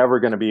you're never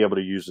going to be able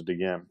to use it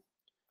again.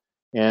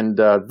 And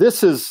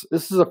this is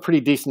a pretty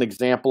decent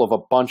example of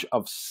a bunch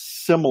of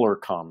similar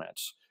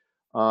comments.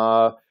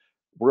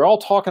 we're all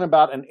talking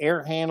about an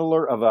air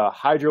handler of a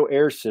hydro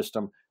air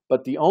system,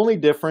 but the only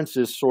difference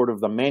is sort of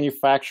the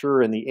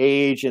manufacturer and the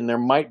age, and there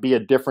might be a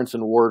difference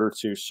in word or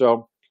two.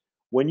 So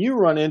when you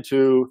run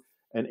into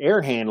an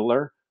air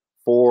handler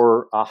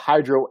for a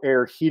hydro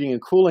air heating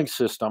and cooling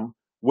system,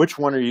 which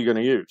one are you going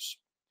to use?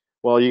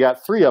 Well, you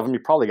got three of them. You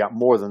probably got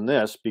more than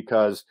this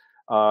because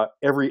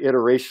every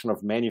iteration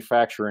of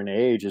manufacturer and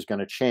age is going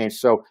to change.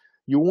 So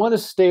you want to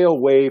stay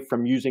away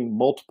from using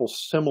multiple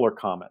similar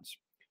comments.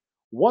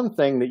 One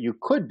thing that you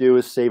could do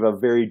is save a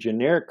very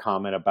generic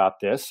comment about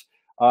this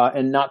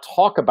and not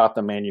talk about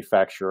the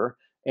manufacturer.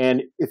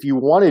 And if you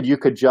wanted, you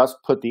could just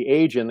put the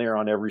age in there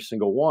on every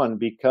single one,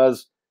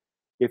 because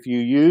if you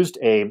used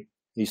a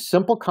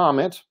simple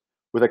comment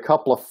with a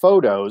couple of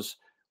photos,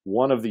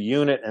 one of the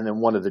unit and then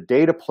one of the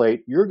data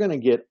plate, you're going to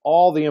get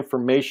all the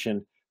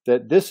information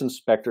that this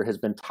inspector has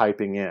been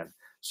typing in.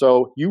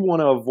 So you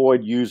want to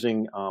avoid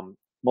using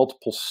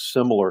multiple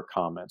similar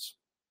comments.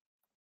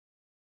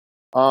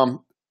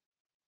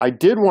 I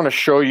did want to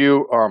show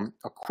you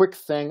a quick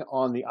thing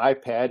on the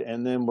iPad,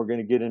 and then we're going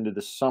to get into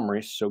the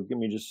summary. So give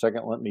me just a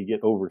second. Let me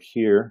get over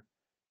here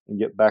and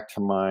get back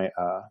to my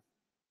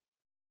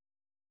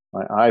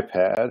my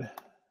iPad.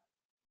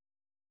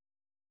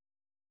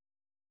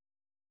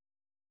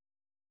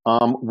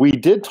 We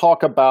did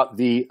talk about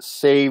the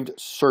saved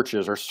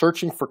searches or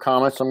searching for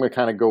comments. I'm going to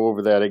kind of go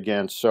over that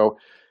again. So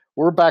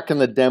we're back in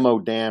the Demo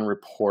Dan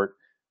report.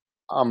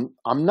 I'm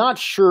not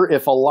sure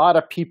if a lot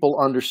of people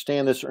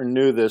understand this or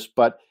knew this,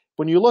 but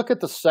when you look at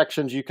the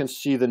sections, you can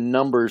see the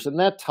numbers, and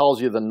that tells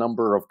you the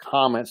number of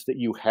comments that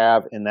you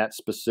have in that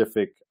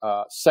specific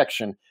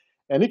section.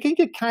 And it can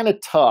get kind of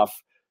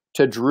tough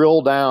to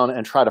drill down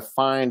and try to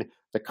find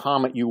the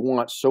comment you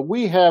want. So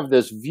we have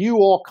this View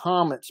All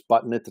Comments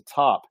button at the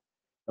top.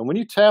 And when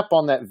you tap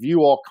on that View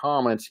All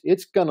Comments,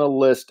 it's going to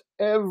list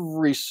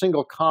every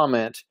single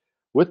comment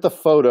with the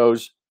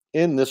photos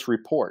in this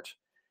report.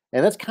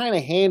 And that's kind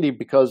of handy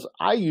because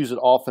I use it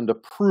often to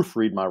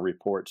proofread my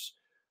reports.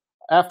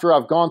 After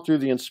I've gone through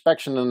the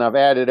inspection and I've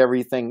added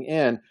everything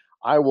in,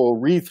 I will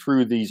read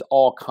through these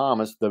all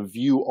comments, the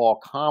View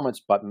All Comments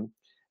button.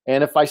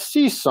 And if I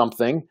see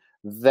something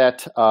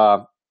that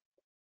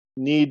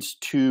needs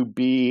to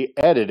be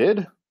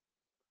edited,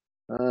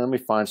 let me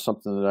find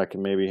something that I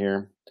can maybe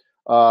hear.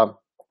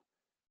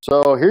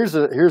 So here's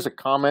a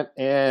comment,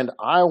 and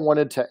I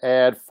wanted to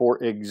add,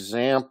 for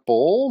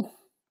example,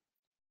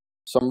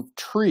 some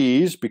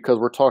trees, because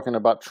we're talking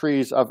about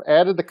trees. I've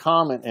added the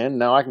comment in.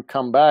 Now I can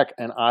come back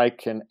and I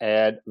can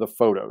add the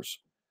photos.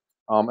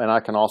 And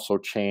I can also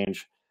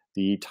change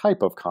the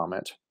type of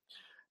comment.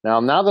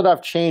 Now that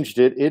I've changed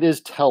it, it is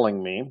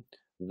telling me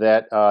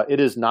that it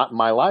is not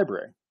my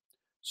library.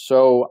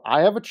 So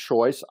I have a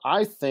choice.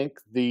 I think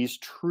these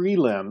tree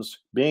limbs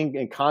being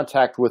in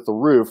contact with the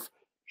roof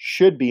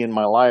should be in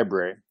my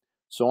library.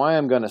 So I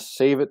am going to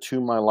save it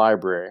to my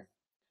library.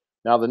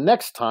 Now, the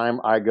next time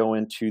I go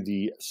into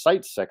the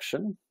site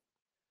section,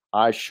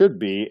 I should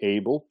be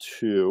able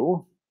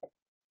to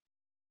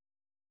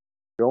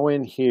go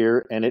in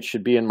here, and it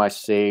should be in my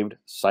saved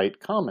site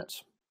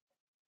comments.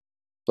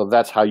 So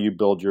that's how you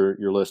build your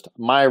list.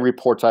 My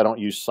reports, I don't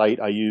use site.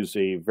 I use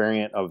a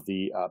variant of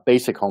the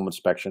basic home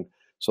inspection.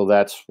 So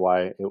that's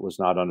why it was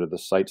not under the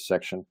site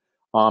section.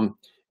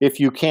 If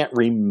you can't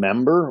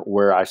remember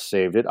where I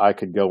saved it, I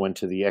could go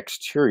into the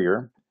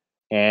exterior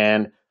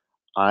and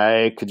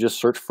I could just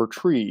search for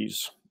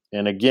trees.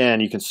 And again,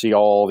 you can see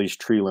all these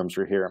tree limbs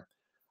are here.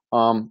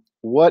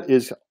 What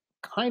is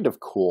kind of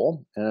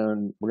cool,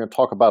 and we're going to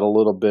talk about a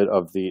little bit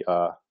of the,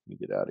 let me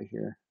get out of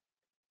here.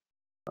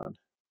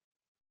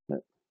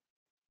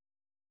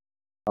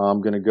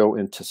 I'm going to go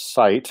into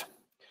site.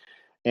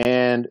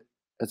 And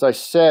as I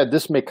said,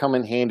 this may come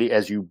in handy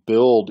as you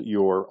build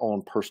your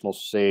own personal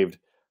saved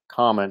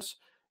comments.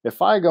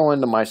 If I go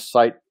into my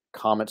site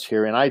comments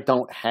here and I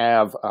don't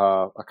have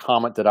a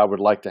comment that I would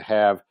like to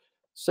have,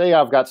 say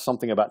I've got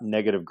something about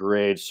negative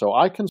grade, so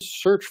I can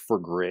search for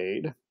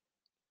grade.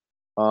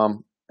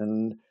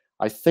 And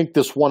I think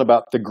this one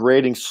about the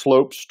grading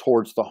slopes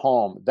towards the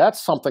home,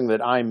 that's something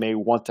that I may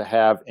want to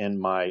have in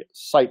my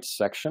site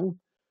section.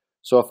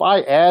 So if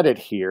I add it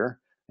here,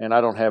 and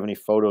I don't have any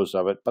photos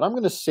of it, but I'm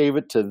going to save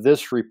it to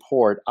this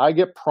report, I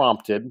get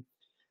prompted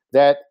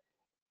that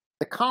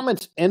the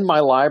comment's in my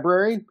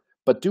library,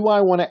 but do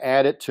I want to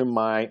add it to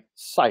my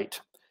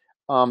site?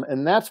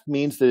 And that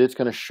means that it's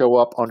going to show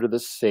up under the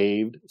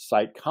saved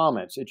site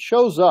comments. It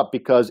shows up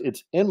because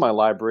it's in my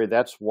library.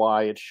 That's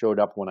why it showed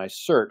up when I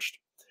searched.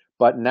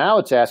 But now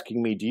it's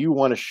asking me, do you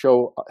want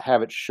to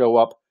have it show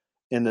up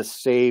in the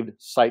saved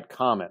site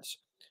comments?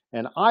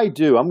 And I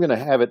do. I'm going to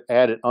have it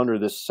added under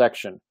this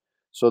section.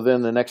 So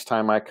then the next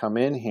time I come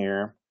in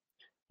here,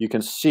 you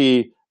can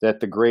see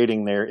that the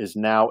grading there is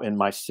now in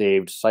my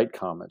saved site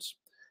comments.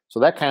 So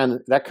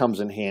that comes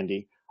in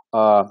handy.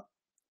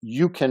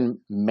 You can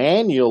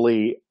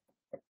manually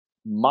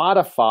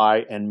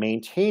modify and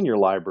maintain your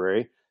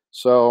library.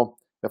 So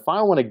if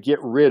I want to get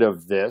rid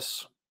of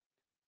this,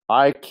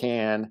 I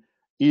can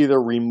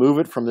either remove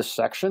it from this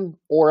section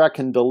or I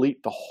can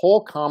delete the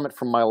whole comment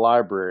from my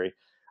library.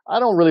 I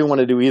don't really want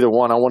to do either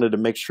one. I wanted to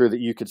make sure that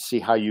you could see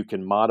how you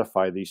can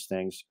modify these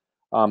things.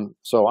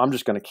 So I'm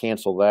just going to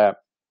cancel that.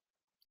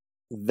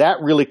 That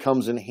really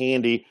comes in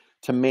handy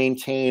to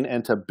maintain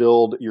and to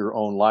build your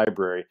own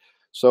library.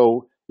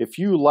 So if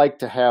you like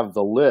to have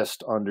the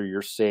list under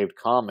your saved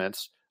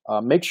comments,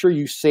 make sure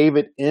you save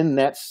it in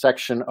that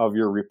section of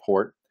your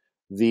report.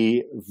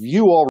 The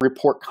view all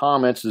report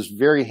comments is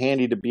very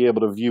handy to be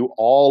able to view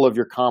all of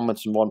your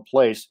comments in one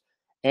place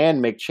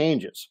and make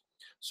changes.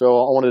 So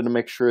I wanted to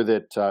make sure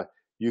that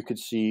you could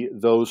see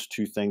those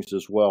two things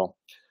as well.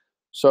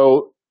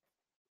 So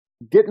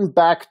getting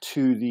back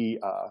to the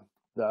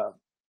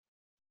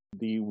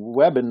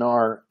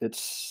webinar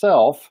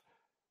itself,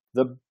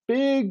 the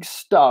big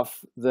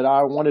stuff that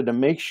I wanted to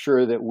make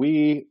sure that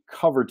we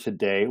covered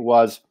today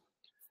was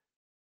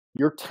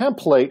your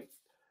template.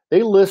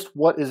 They list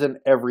what is in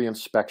every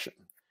inspection.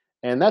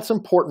 And that's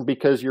important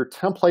because your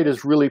template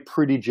is really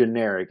pretty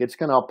generic. It's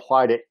going to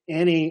apply to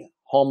any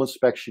home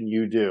inspection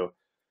you do.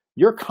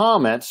 Your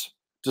comments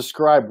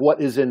describe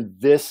what is in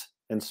this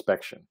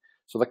inspection.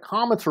 So the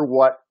comments are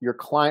what your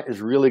client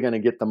is really going to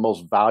get the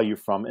most value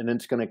from, and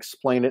it's going to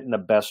explain it in the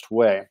best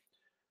way.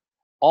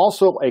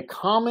 Also, a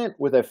comment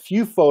with a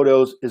few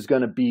photos is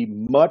going to be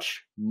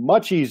much,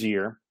 much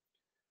easier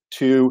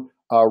to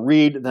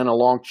read than a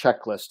long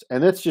checklist.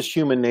 And it's just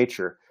human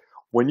nature.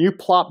 When you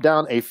plop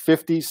down a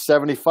 50,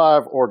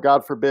 75, or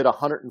God forbid,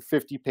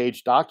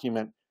 150-page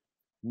document,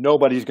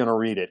 nobody's going to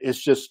read it.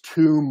 It's just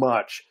too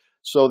much.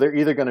 So they're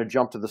either going to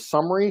jump to the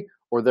summary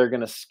or they're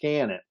going to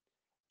scan it.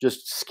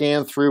 Just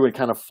scan through and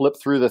kind of flip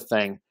through the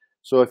thing.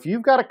 So if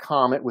you've got a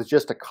comment with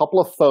just a couple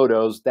of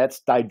photos,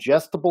 that's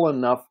digestible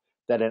enough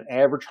that an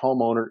average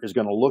homeowner is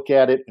going to look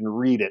at it and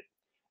read it.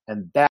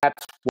 And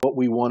that's what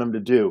we want them to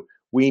do.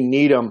 We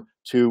need them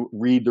to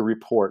read the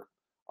report.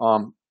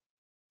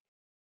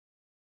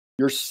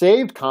 Your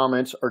saved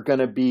comments are going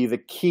to be the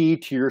key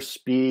to your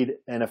speed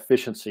and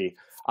efficiency.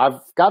 I've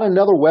got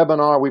another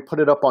webinar. We put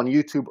it up on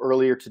YouTube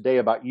earlier today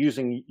about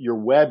using your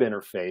web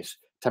interface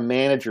to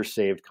manage your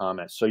saved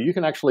comments. So you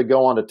can actually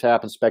go on to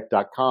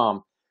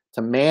tapinspect.com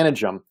to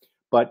manage them.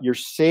 But your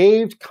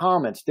saved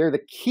comments, they're the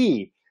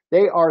key.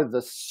 They are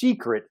the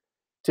secret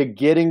to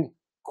getting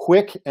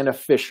quick and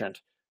efficient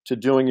to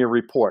doing your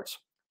reports.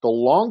 The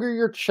longer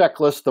your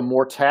checklist, the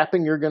more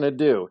tapping you're going to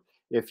do.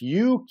 If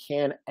you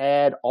can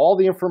add all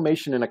the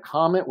information in a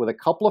comment with a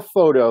couple of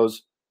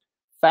photos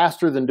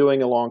faster than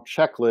doing a long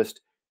checklist,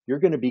 you're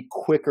going to be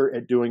quicker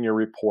at doing your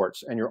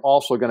reports, and you're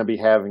also going to be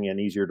having an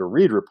easier to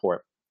read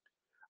report.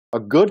 A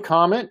good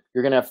comment,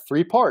 you're going to have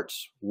 3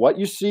 parts: what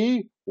you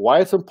see, why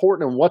it's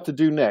important, and what to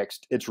do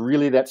next. It's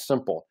really that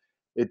simple.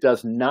 It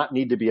does not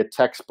need to be a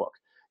textbook.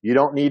 You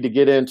don't need to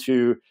get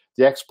into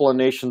the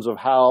explanations of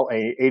how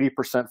a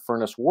 80%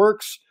 furnace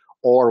works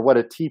or what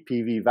a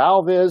TPV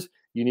valve is.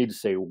 You need to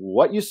say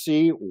what you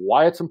see,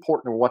 why it's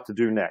important, and what to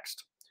do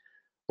next.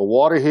 The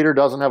water heater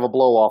doesn't have a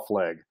blow-off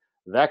leg.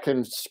 That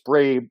can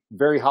spray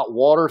very hot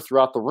water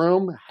throughout the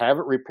room. Have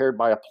it repaired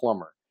by a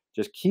plumber.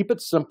 Just keep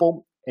it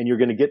simple, and you're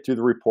going to get through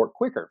the report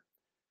quicker.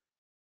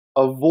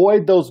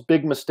 Avoid those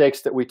big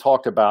mistakes that we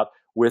talked about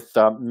with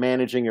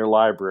managing your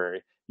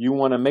library. You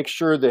want to make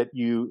sure that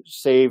you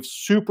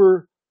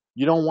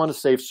don't want to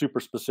save super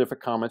specific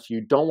comments.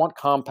 You don't want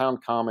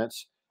compound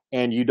comments.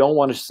 And you don't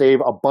want to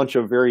save a bunch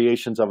of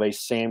variations of a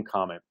same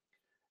comment.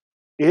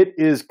 It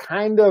is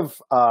kind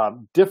of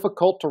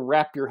difficult to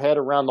wrap your head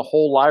around the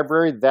whole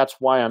library. That's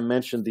why I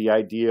mentioned the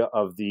idea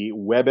of the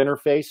web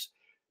interface.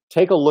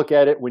 Take a look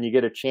at it when you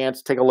get a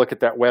chance. Take a look at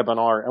that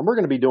webinar. And we're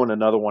going to be doing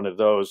another one of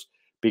those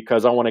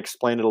because I want to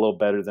explain it a little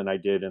better than I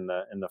did in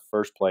the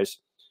first place.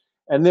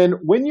 And then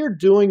when you're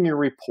doing your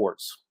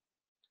reports,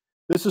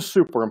 this is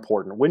super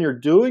important. When you're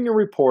doing your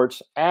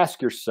reports,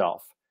 ask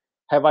yourself,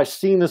 have I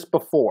seen this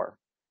before?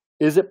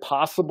 Is it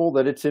possible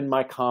that it's in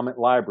my comment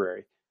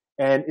library?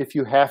 And if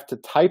you have to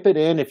type it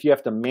in, if you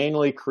have to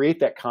manually create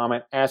that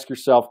comment, ask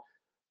yourself,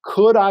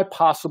 could I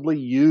possibly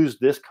use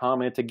this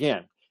comment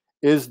again?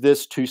 Is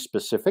this too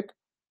specific?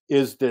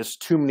 Is this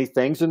too many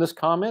things in this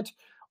comment?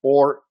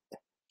 Or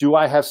do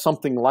I have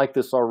something like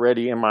this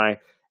already in my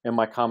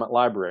comment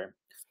library?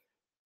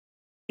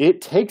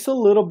 It takes a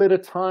little bit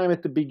of time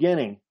at the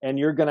beginning, and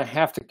you're going to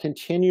have to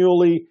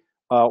continually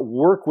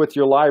work with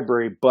your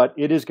library, but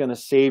it is going to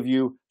save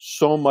you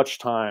so much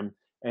time,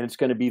 and it's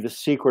going to be the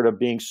secret of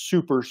being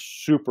super,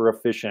 super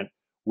efficient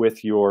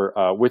with your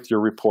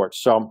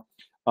reports. So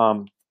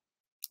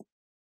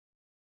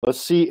let's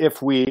see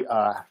if we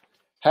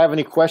have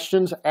any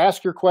questions.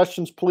 Ask your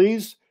questions,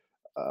 please.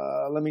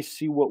 Let me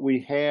see what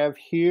we have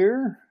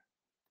here.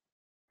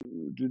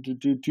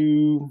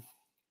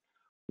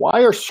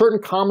 Why are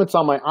certain comments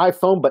on my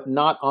iPhone but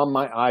not on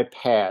my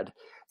iPad?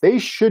 They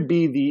should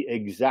be the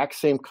exact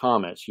same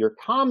comments. Your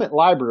comment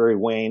library,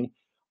 Wayne,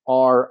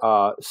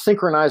 are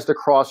synchronized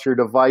across your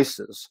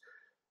devices.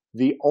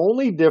 The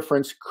only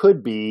difference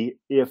could be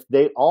if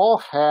they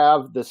all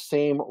have the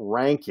same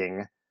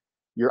ranking.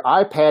 Your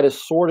iPad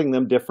is sorting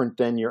them different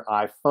than your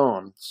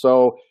iPhone.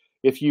 So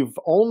If you've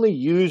only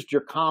used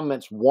your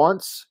comments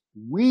once,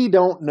 we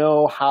don't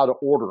know how to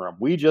order them.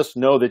 We just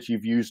know that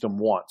you've used them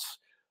once.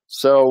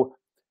 So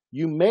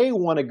you may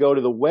want to go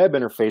to the web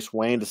interface,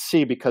 Wayne, to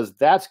see, because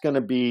that's going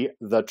to be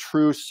the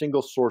true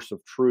single source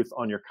of truth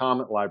on your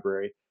comment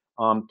library.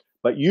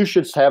 But you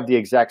should have the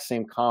exact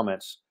same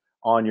comments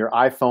on your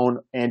iPhone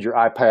and your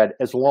iPad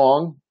as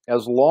long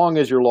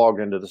as you're logged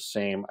into the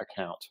same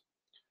account.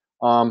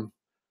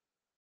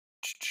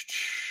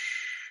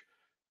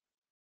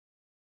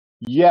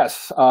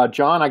 Yes,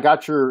 John, I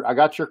got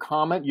your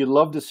comment. You'd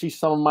love to see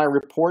some of my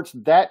reports.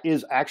 That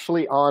is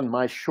actually on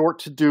my short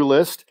to-do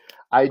list.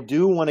 I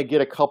do want to get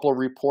a couple of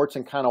reports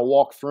and kind of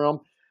walk through them.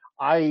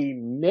 I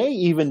may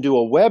even do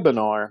a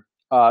webinar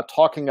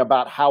talking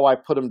about how I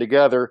put them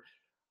together.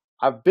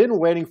 I've been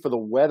waiting for the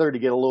weather to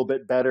get a little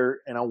bit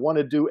better, and I want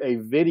to do a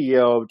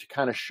video to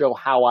kind of show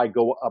how I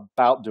go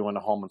about doing a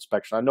home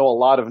inspection. I know a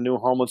lot of new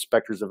home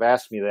inspectors have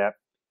asked me that.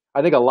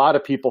 I think a lot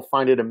of people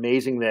find it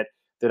amazing that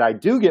I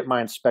do get my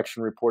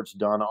inspection reports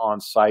done on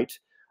site,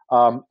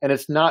 and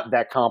it's not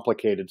that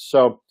complicated.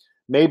 So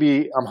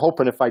maybe I'm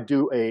hoping if I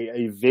do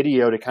a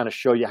video to kind of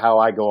show you how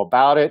I go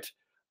about it,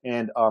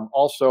 and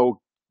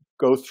also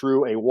go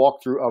through a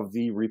walkthrough of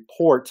the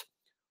report.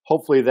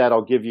 Hopefully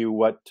that'll give you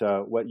what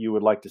you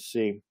would like to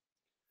see.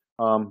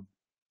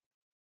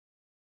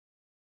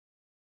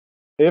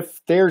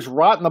 If there's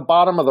rot in the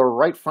bottom of the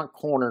right front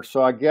corner,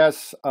 so I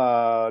guess,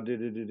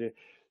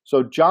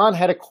 so John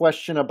had a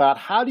question about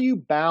how do you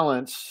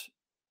balance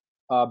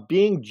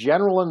being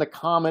general in the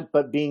comment,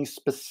 but being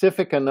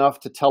specific enough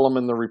to tell them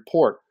in the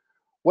report?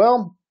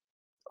 Well,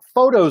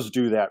 photos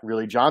do that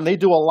really, John. They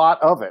do a lot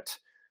of it.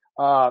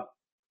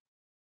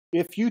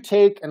 If you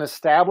take an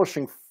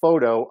establishing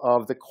photo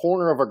of the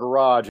corner of a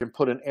garage and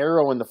put an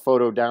arrow in the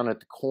photo down at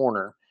the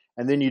corner,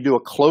 and then you do a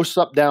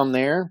close-up down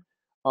there,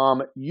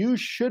 you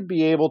should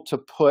be able to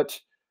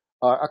put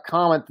a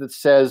comment that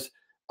says,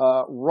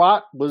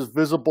 rot was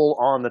visible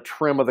on the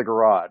trim of the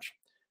garage.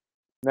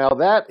 Now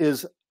that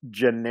is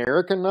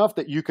generic enough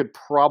that you could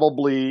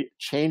probably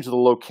change the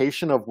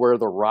location of where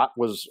the rot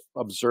was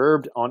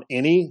observed on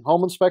any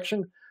home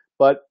inspection,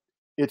 but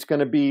it's going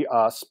to be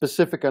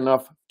specific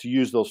enough to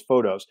use those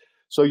photos.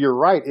 So you're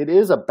right, it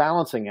is a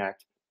balancing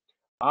act.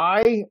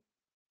 I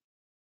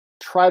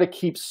try to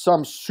keep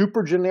some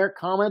super generic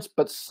comments,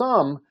 but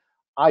some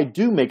I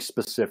do make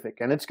specific,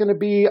 and it's going to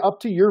be up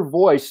to your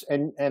voice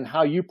and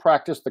how you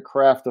practice the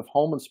craft of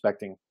home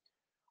inspecting.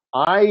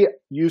 I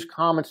use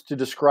comments to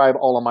describe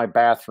all of my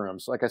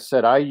bathrooms. Like I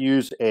said, I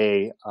use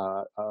a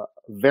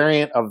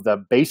variant of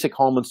the basic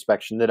home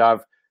inspection that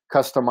I've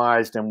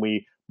customized, and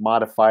we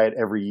modify it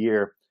every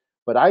year.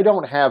 But I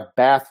don't have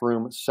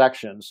bathroom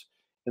sections.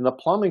 In the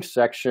plumbing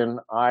section,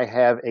 I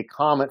have a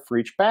comment for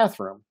each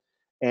bathroom,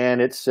 and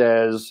it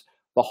says,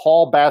 the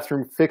hall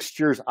bathroom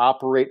fixtures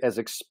operate as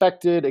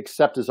expected,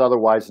 except as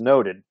otherwise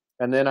noted.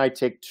 And then I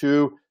take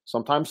 2,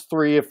 sometimes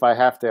 3, if I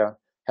have to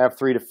have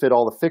 3 to fit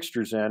all the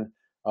fixtures in,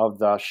 of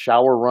the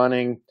shower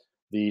running,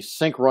 the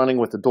sink running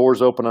with the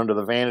doors open under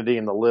the vanity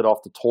and the lid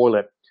off the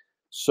toilet.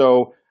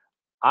 So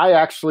I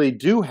actually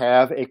do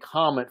have a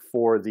comment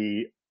for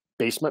the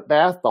basement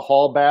bath, the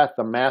hall bath,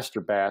 the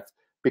master bath,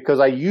 because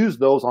I use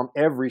those on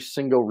every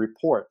single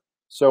report.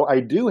 So I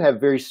do have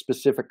very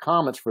specific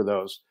comments for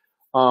those.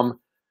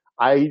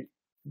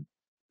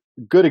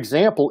 Good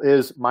example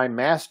is my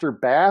master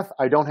bath.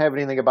 I don't have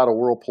anything about a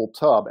Whirlpool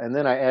tub. And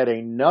then I add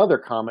another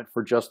comment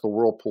for just the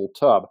Whirlpool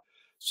tub.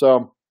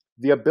 So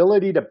the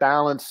ability to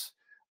balance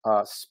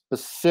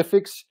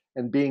specifics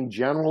and being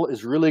general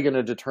is really going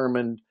to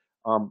determine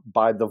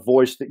by the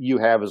voice that you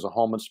have as a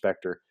home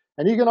inspector.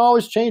 And you can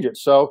always change it,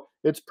 so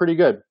it's pretty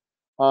good.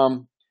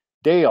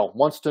 Dale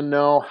wants to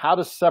know how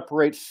to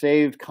separate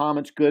saved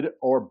comments, good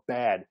or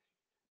bad.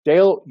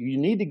 Dale, you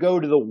need to go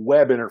to the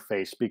web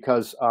interface,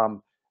 because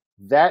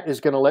that is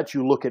going to let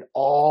you look at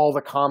all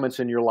the comments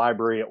in your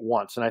library at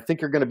once. And I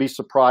think you're going to be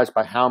surprised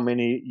by how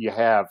many you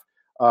have.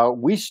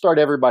 We start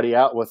everybody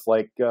out with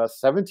like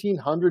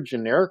 1,700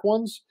 generic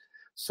ones.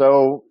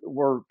 So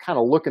we're kind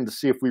of looking to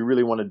see if we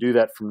really want to do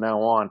that from now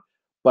on.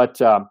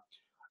 But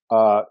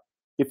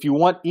if you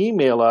want,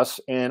 email us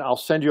and I'll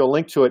send you a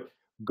link to it.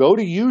 Go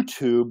to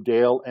YouTube,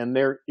 Dale, and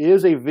there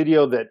is a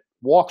video that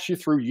walks you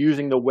through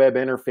using the web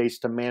interface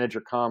to manage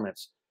your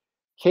comments.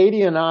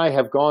 Katie and I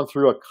have gone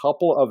through a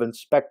couple of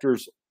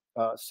inspectors'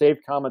 saved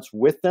comments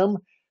with them,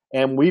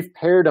 and we've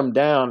pared them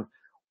down.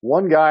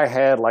 One guy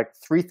had like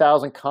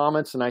 3,000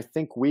 comments, and I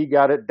think we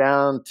got it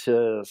down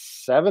to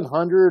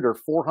 700 or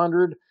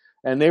 400,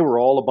 and they were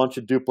all a bunch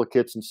of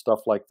duplicates and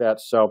stuff like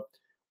that. So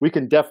we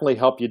can definitely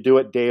help you do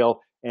it, Dale,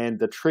 and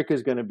the trick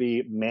is going to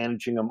be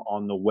managing them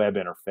on the web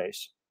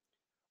interface.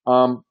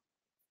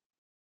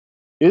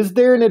 Is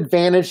there an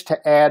advantage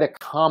to add a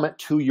comment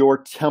to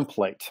your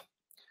template?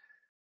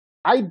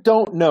 I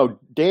don't know.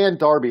 Dan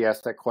Darby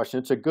asked that question.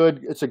 It's a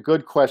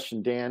good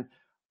question, Dan.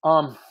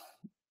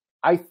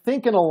 I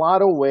think in a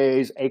lot of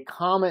ways, a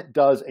comment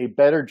does a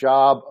better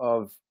job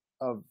of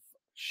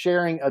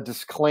sharing a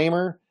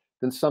disclaimer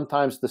than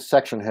sometimes the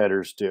section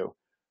headers do.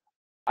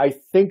 I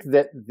think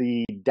that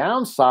the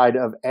downside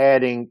of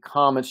adding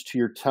comments to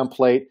your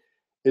template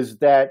is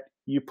that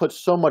you put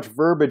so much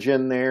verbiage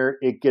in there,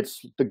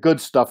 the good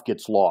stuff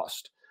gets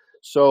lost.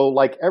 So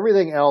like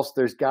everything else,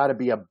 there's got to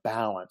be a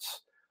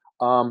balance.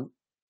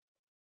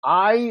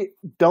 I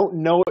don't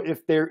know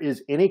if there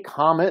is any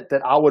comment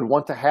that I would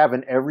want to have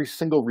in every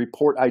single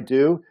report I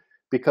do,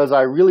 because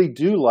I really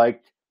do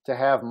like to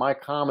have my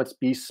comments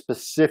be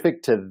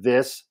specific to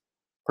this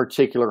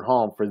particular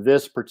home for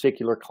this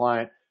particular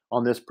client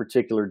on this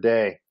particular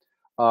day.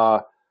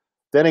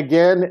 Then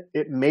again,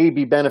 it may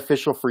be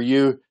beneficial for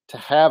you to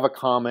have a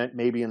comment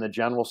maybe in the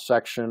general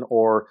section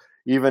or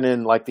even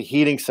in like the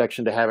heating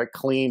section to have it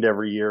cleaned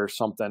every year or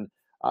something.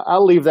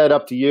 I'll leave that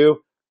up to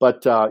you,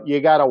 but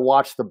you got to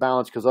watch the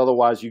balance, because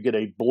otherwise you get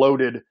a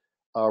bloated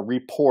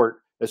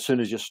report as soon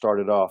as you start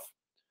it off.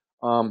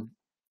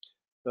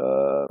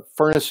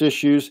 Furnace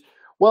issues.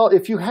 Well,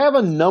 if you have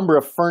a number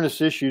of furnace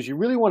issues, you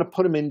really want to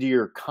put them into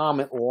your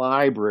comment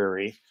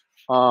library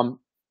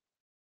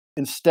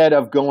instead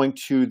of going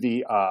to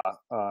the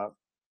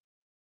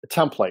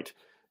template.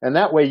 And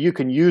that way you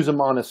can use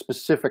them on a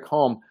specific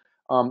home.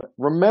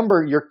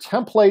 Remember, your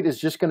template is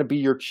just going to be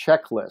your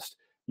checklist.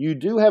 You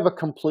do have a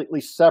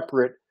completely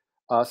separate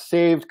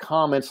saved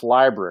comments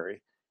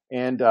library.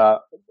 And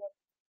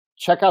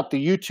check out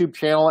the YouTube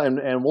channel,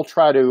 and we'll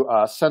try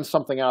to send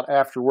something out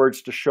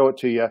afterwards to show it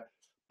to you.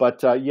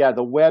 But yeah,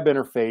 the web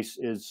interface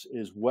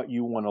is what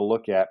you want to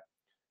look at.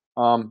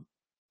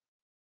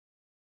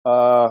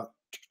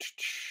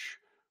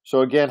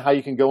 So again, how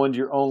you can go into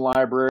your own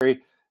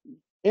library.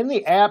 In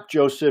the app,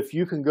 Joseph,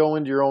 you can go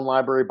into your own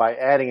library by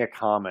adding a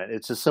comment.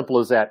 It's as simple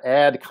as that.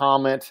 Add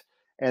comment,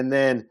 and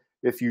then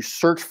if you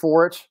search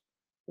for it,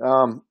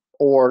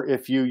 or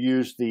if you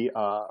use the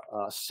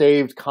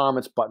saved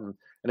comments button.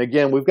 And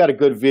again, we've got a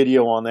good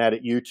video on that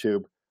at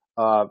YouTube.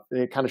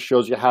 It kind of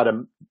shows you how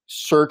to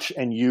search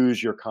and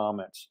use your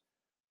comments.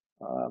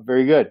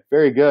 Very good,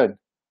 very good.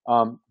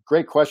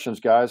 Great questions,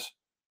 guys.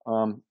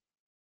 Let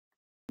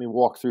me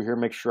walk through here,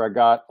 make sure I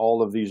got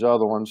all of these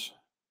other ones.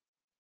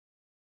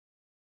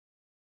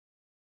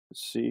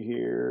 Let's see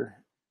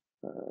here.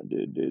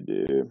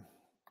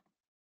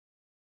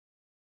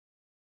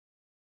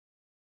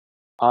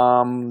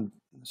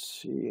 Let's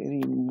see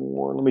any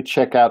more. Let me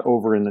check out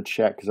over in the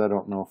chat, because I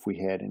don't know if we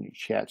had any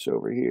chats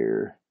over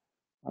here.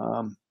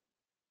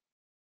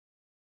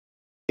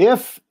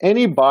 If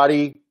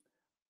anybody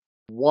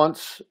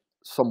wants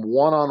some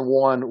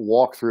one-on-one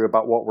walkthrough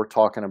about what we're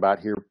talking about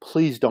here,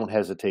 please don't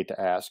hesitate to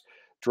ask.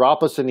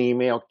 Drop us an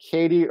email.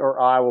 Katie or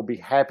I will be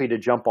happy to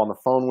jump on the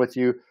phone with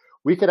you.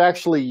 We could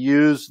actually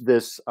use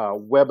this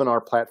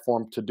webinar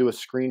platform to do a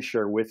screen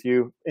share with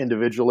you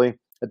individually.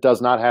 It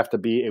does not have to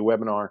be a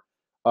webinar.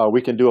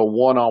 We can do a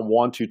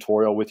one-on-one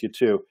tutorial with you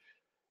too.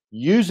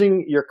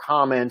 Using your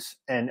comments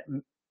and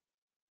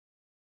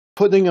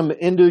putting them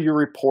into your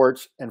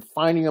reports and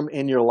finding them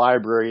in your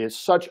library is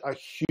such a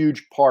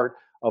huge part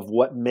of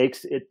what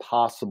makes it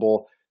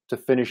possible to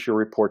finish your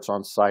reports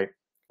on site.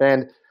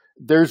 And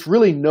there's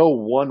really no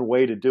one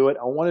way to do it.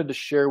 I wanted to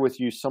share with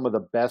you some of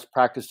the best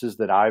practices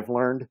that I've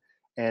learned,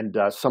 and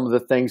some of the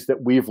things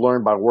that we've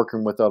learned by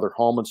working with other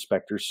home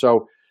inspectors.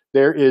 So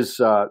there's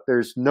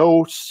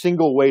no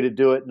single way to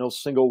do it, no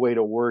single way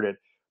to word it.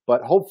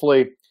 But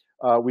hopefully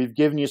we've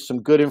given you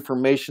some good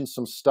information,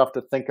 some stuff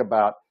to think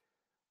about.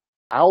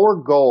 Our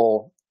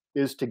goal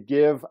is to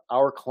give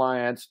our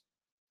clients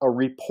a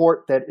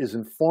report that is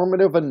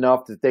informative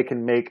enough that they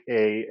can make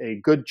a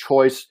good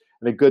choice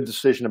and a good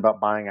decision about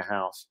buying a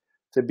house.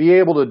 To be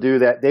able to do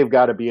that, they've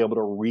got to be able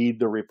to read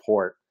the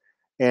report.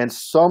 And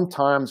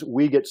sometimes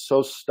we get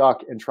so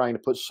stuck in trying to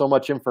put so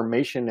much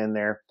information in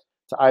there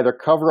to either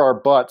cover our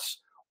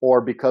butts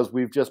or because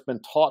we've just been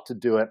taught to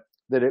do it,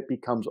 that it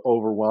becomes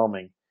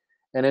overwhelming.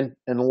 And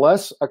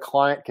unless a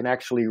client can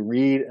actually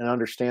read and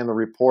understand the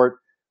report,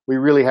 we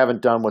really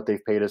haven't done what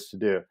they've paid us to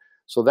do.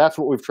 So that's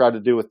what we've tried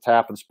to do with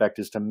Tap Inspect,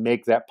 is to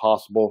make that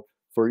possible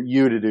for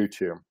you to do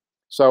too.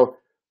 So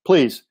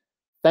please,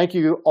 thank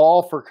you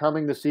all for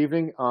coming this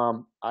evening.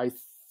 I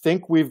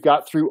think we've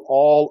got through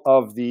all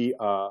of the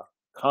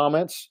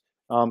comments,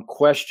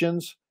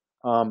 questions.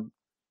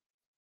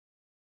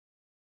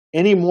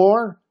 Any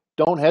more,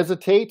 don't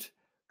hesitate.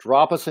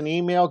 Drop us an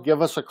email,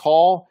 give us a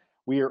call.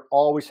 We are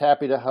always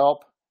happy to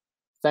help.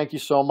 Thank you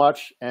so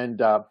much, and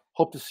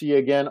hope to see you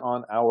again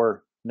on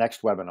our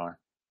next webinar.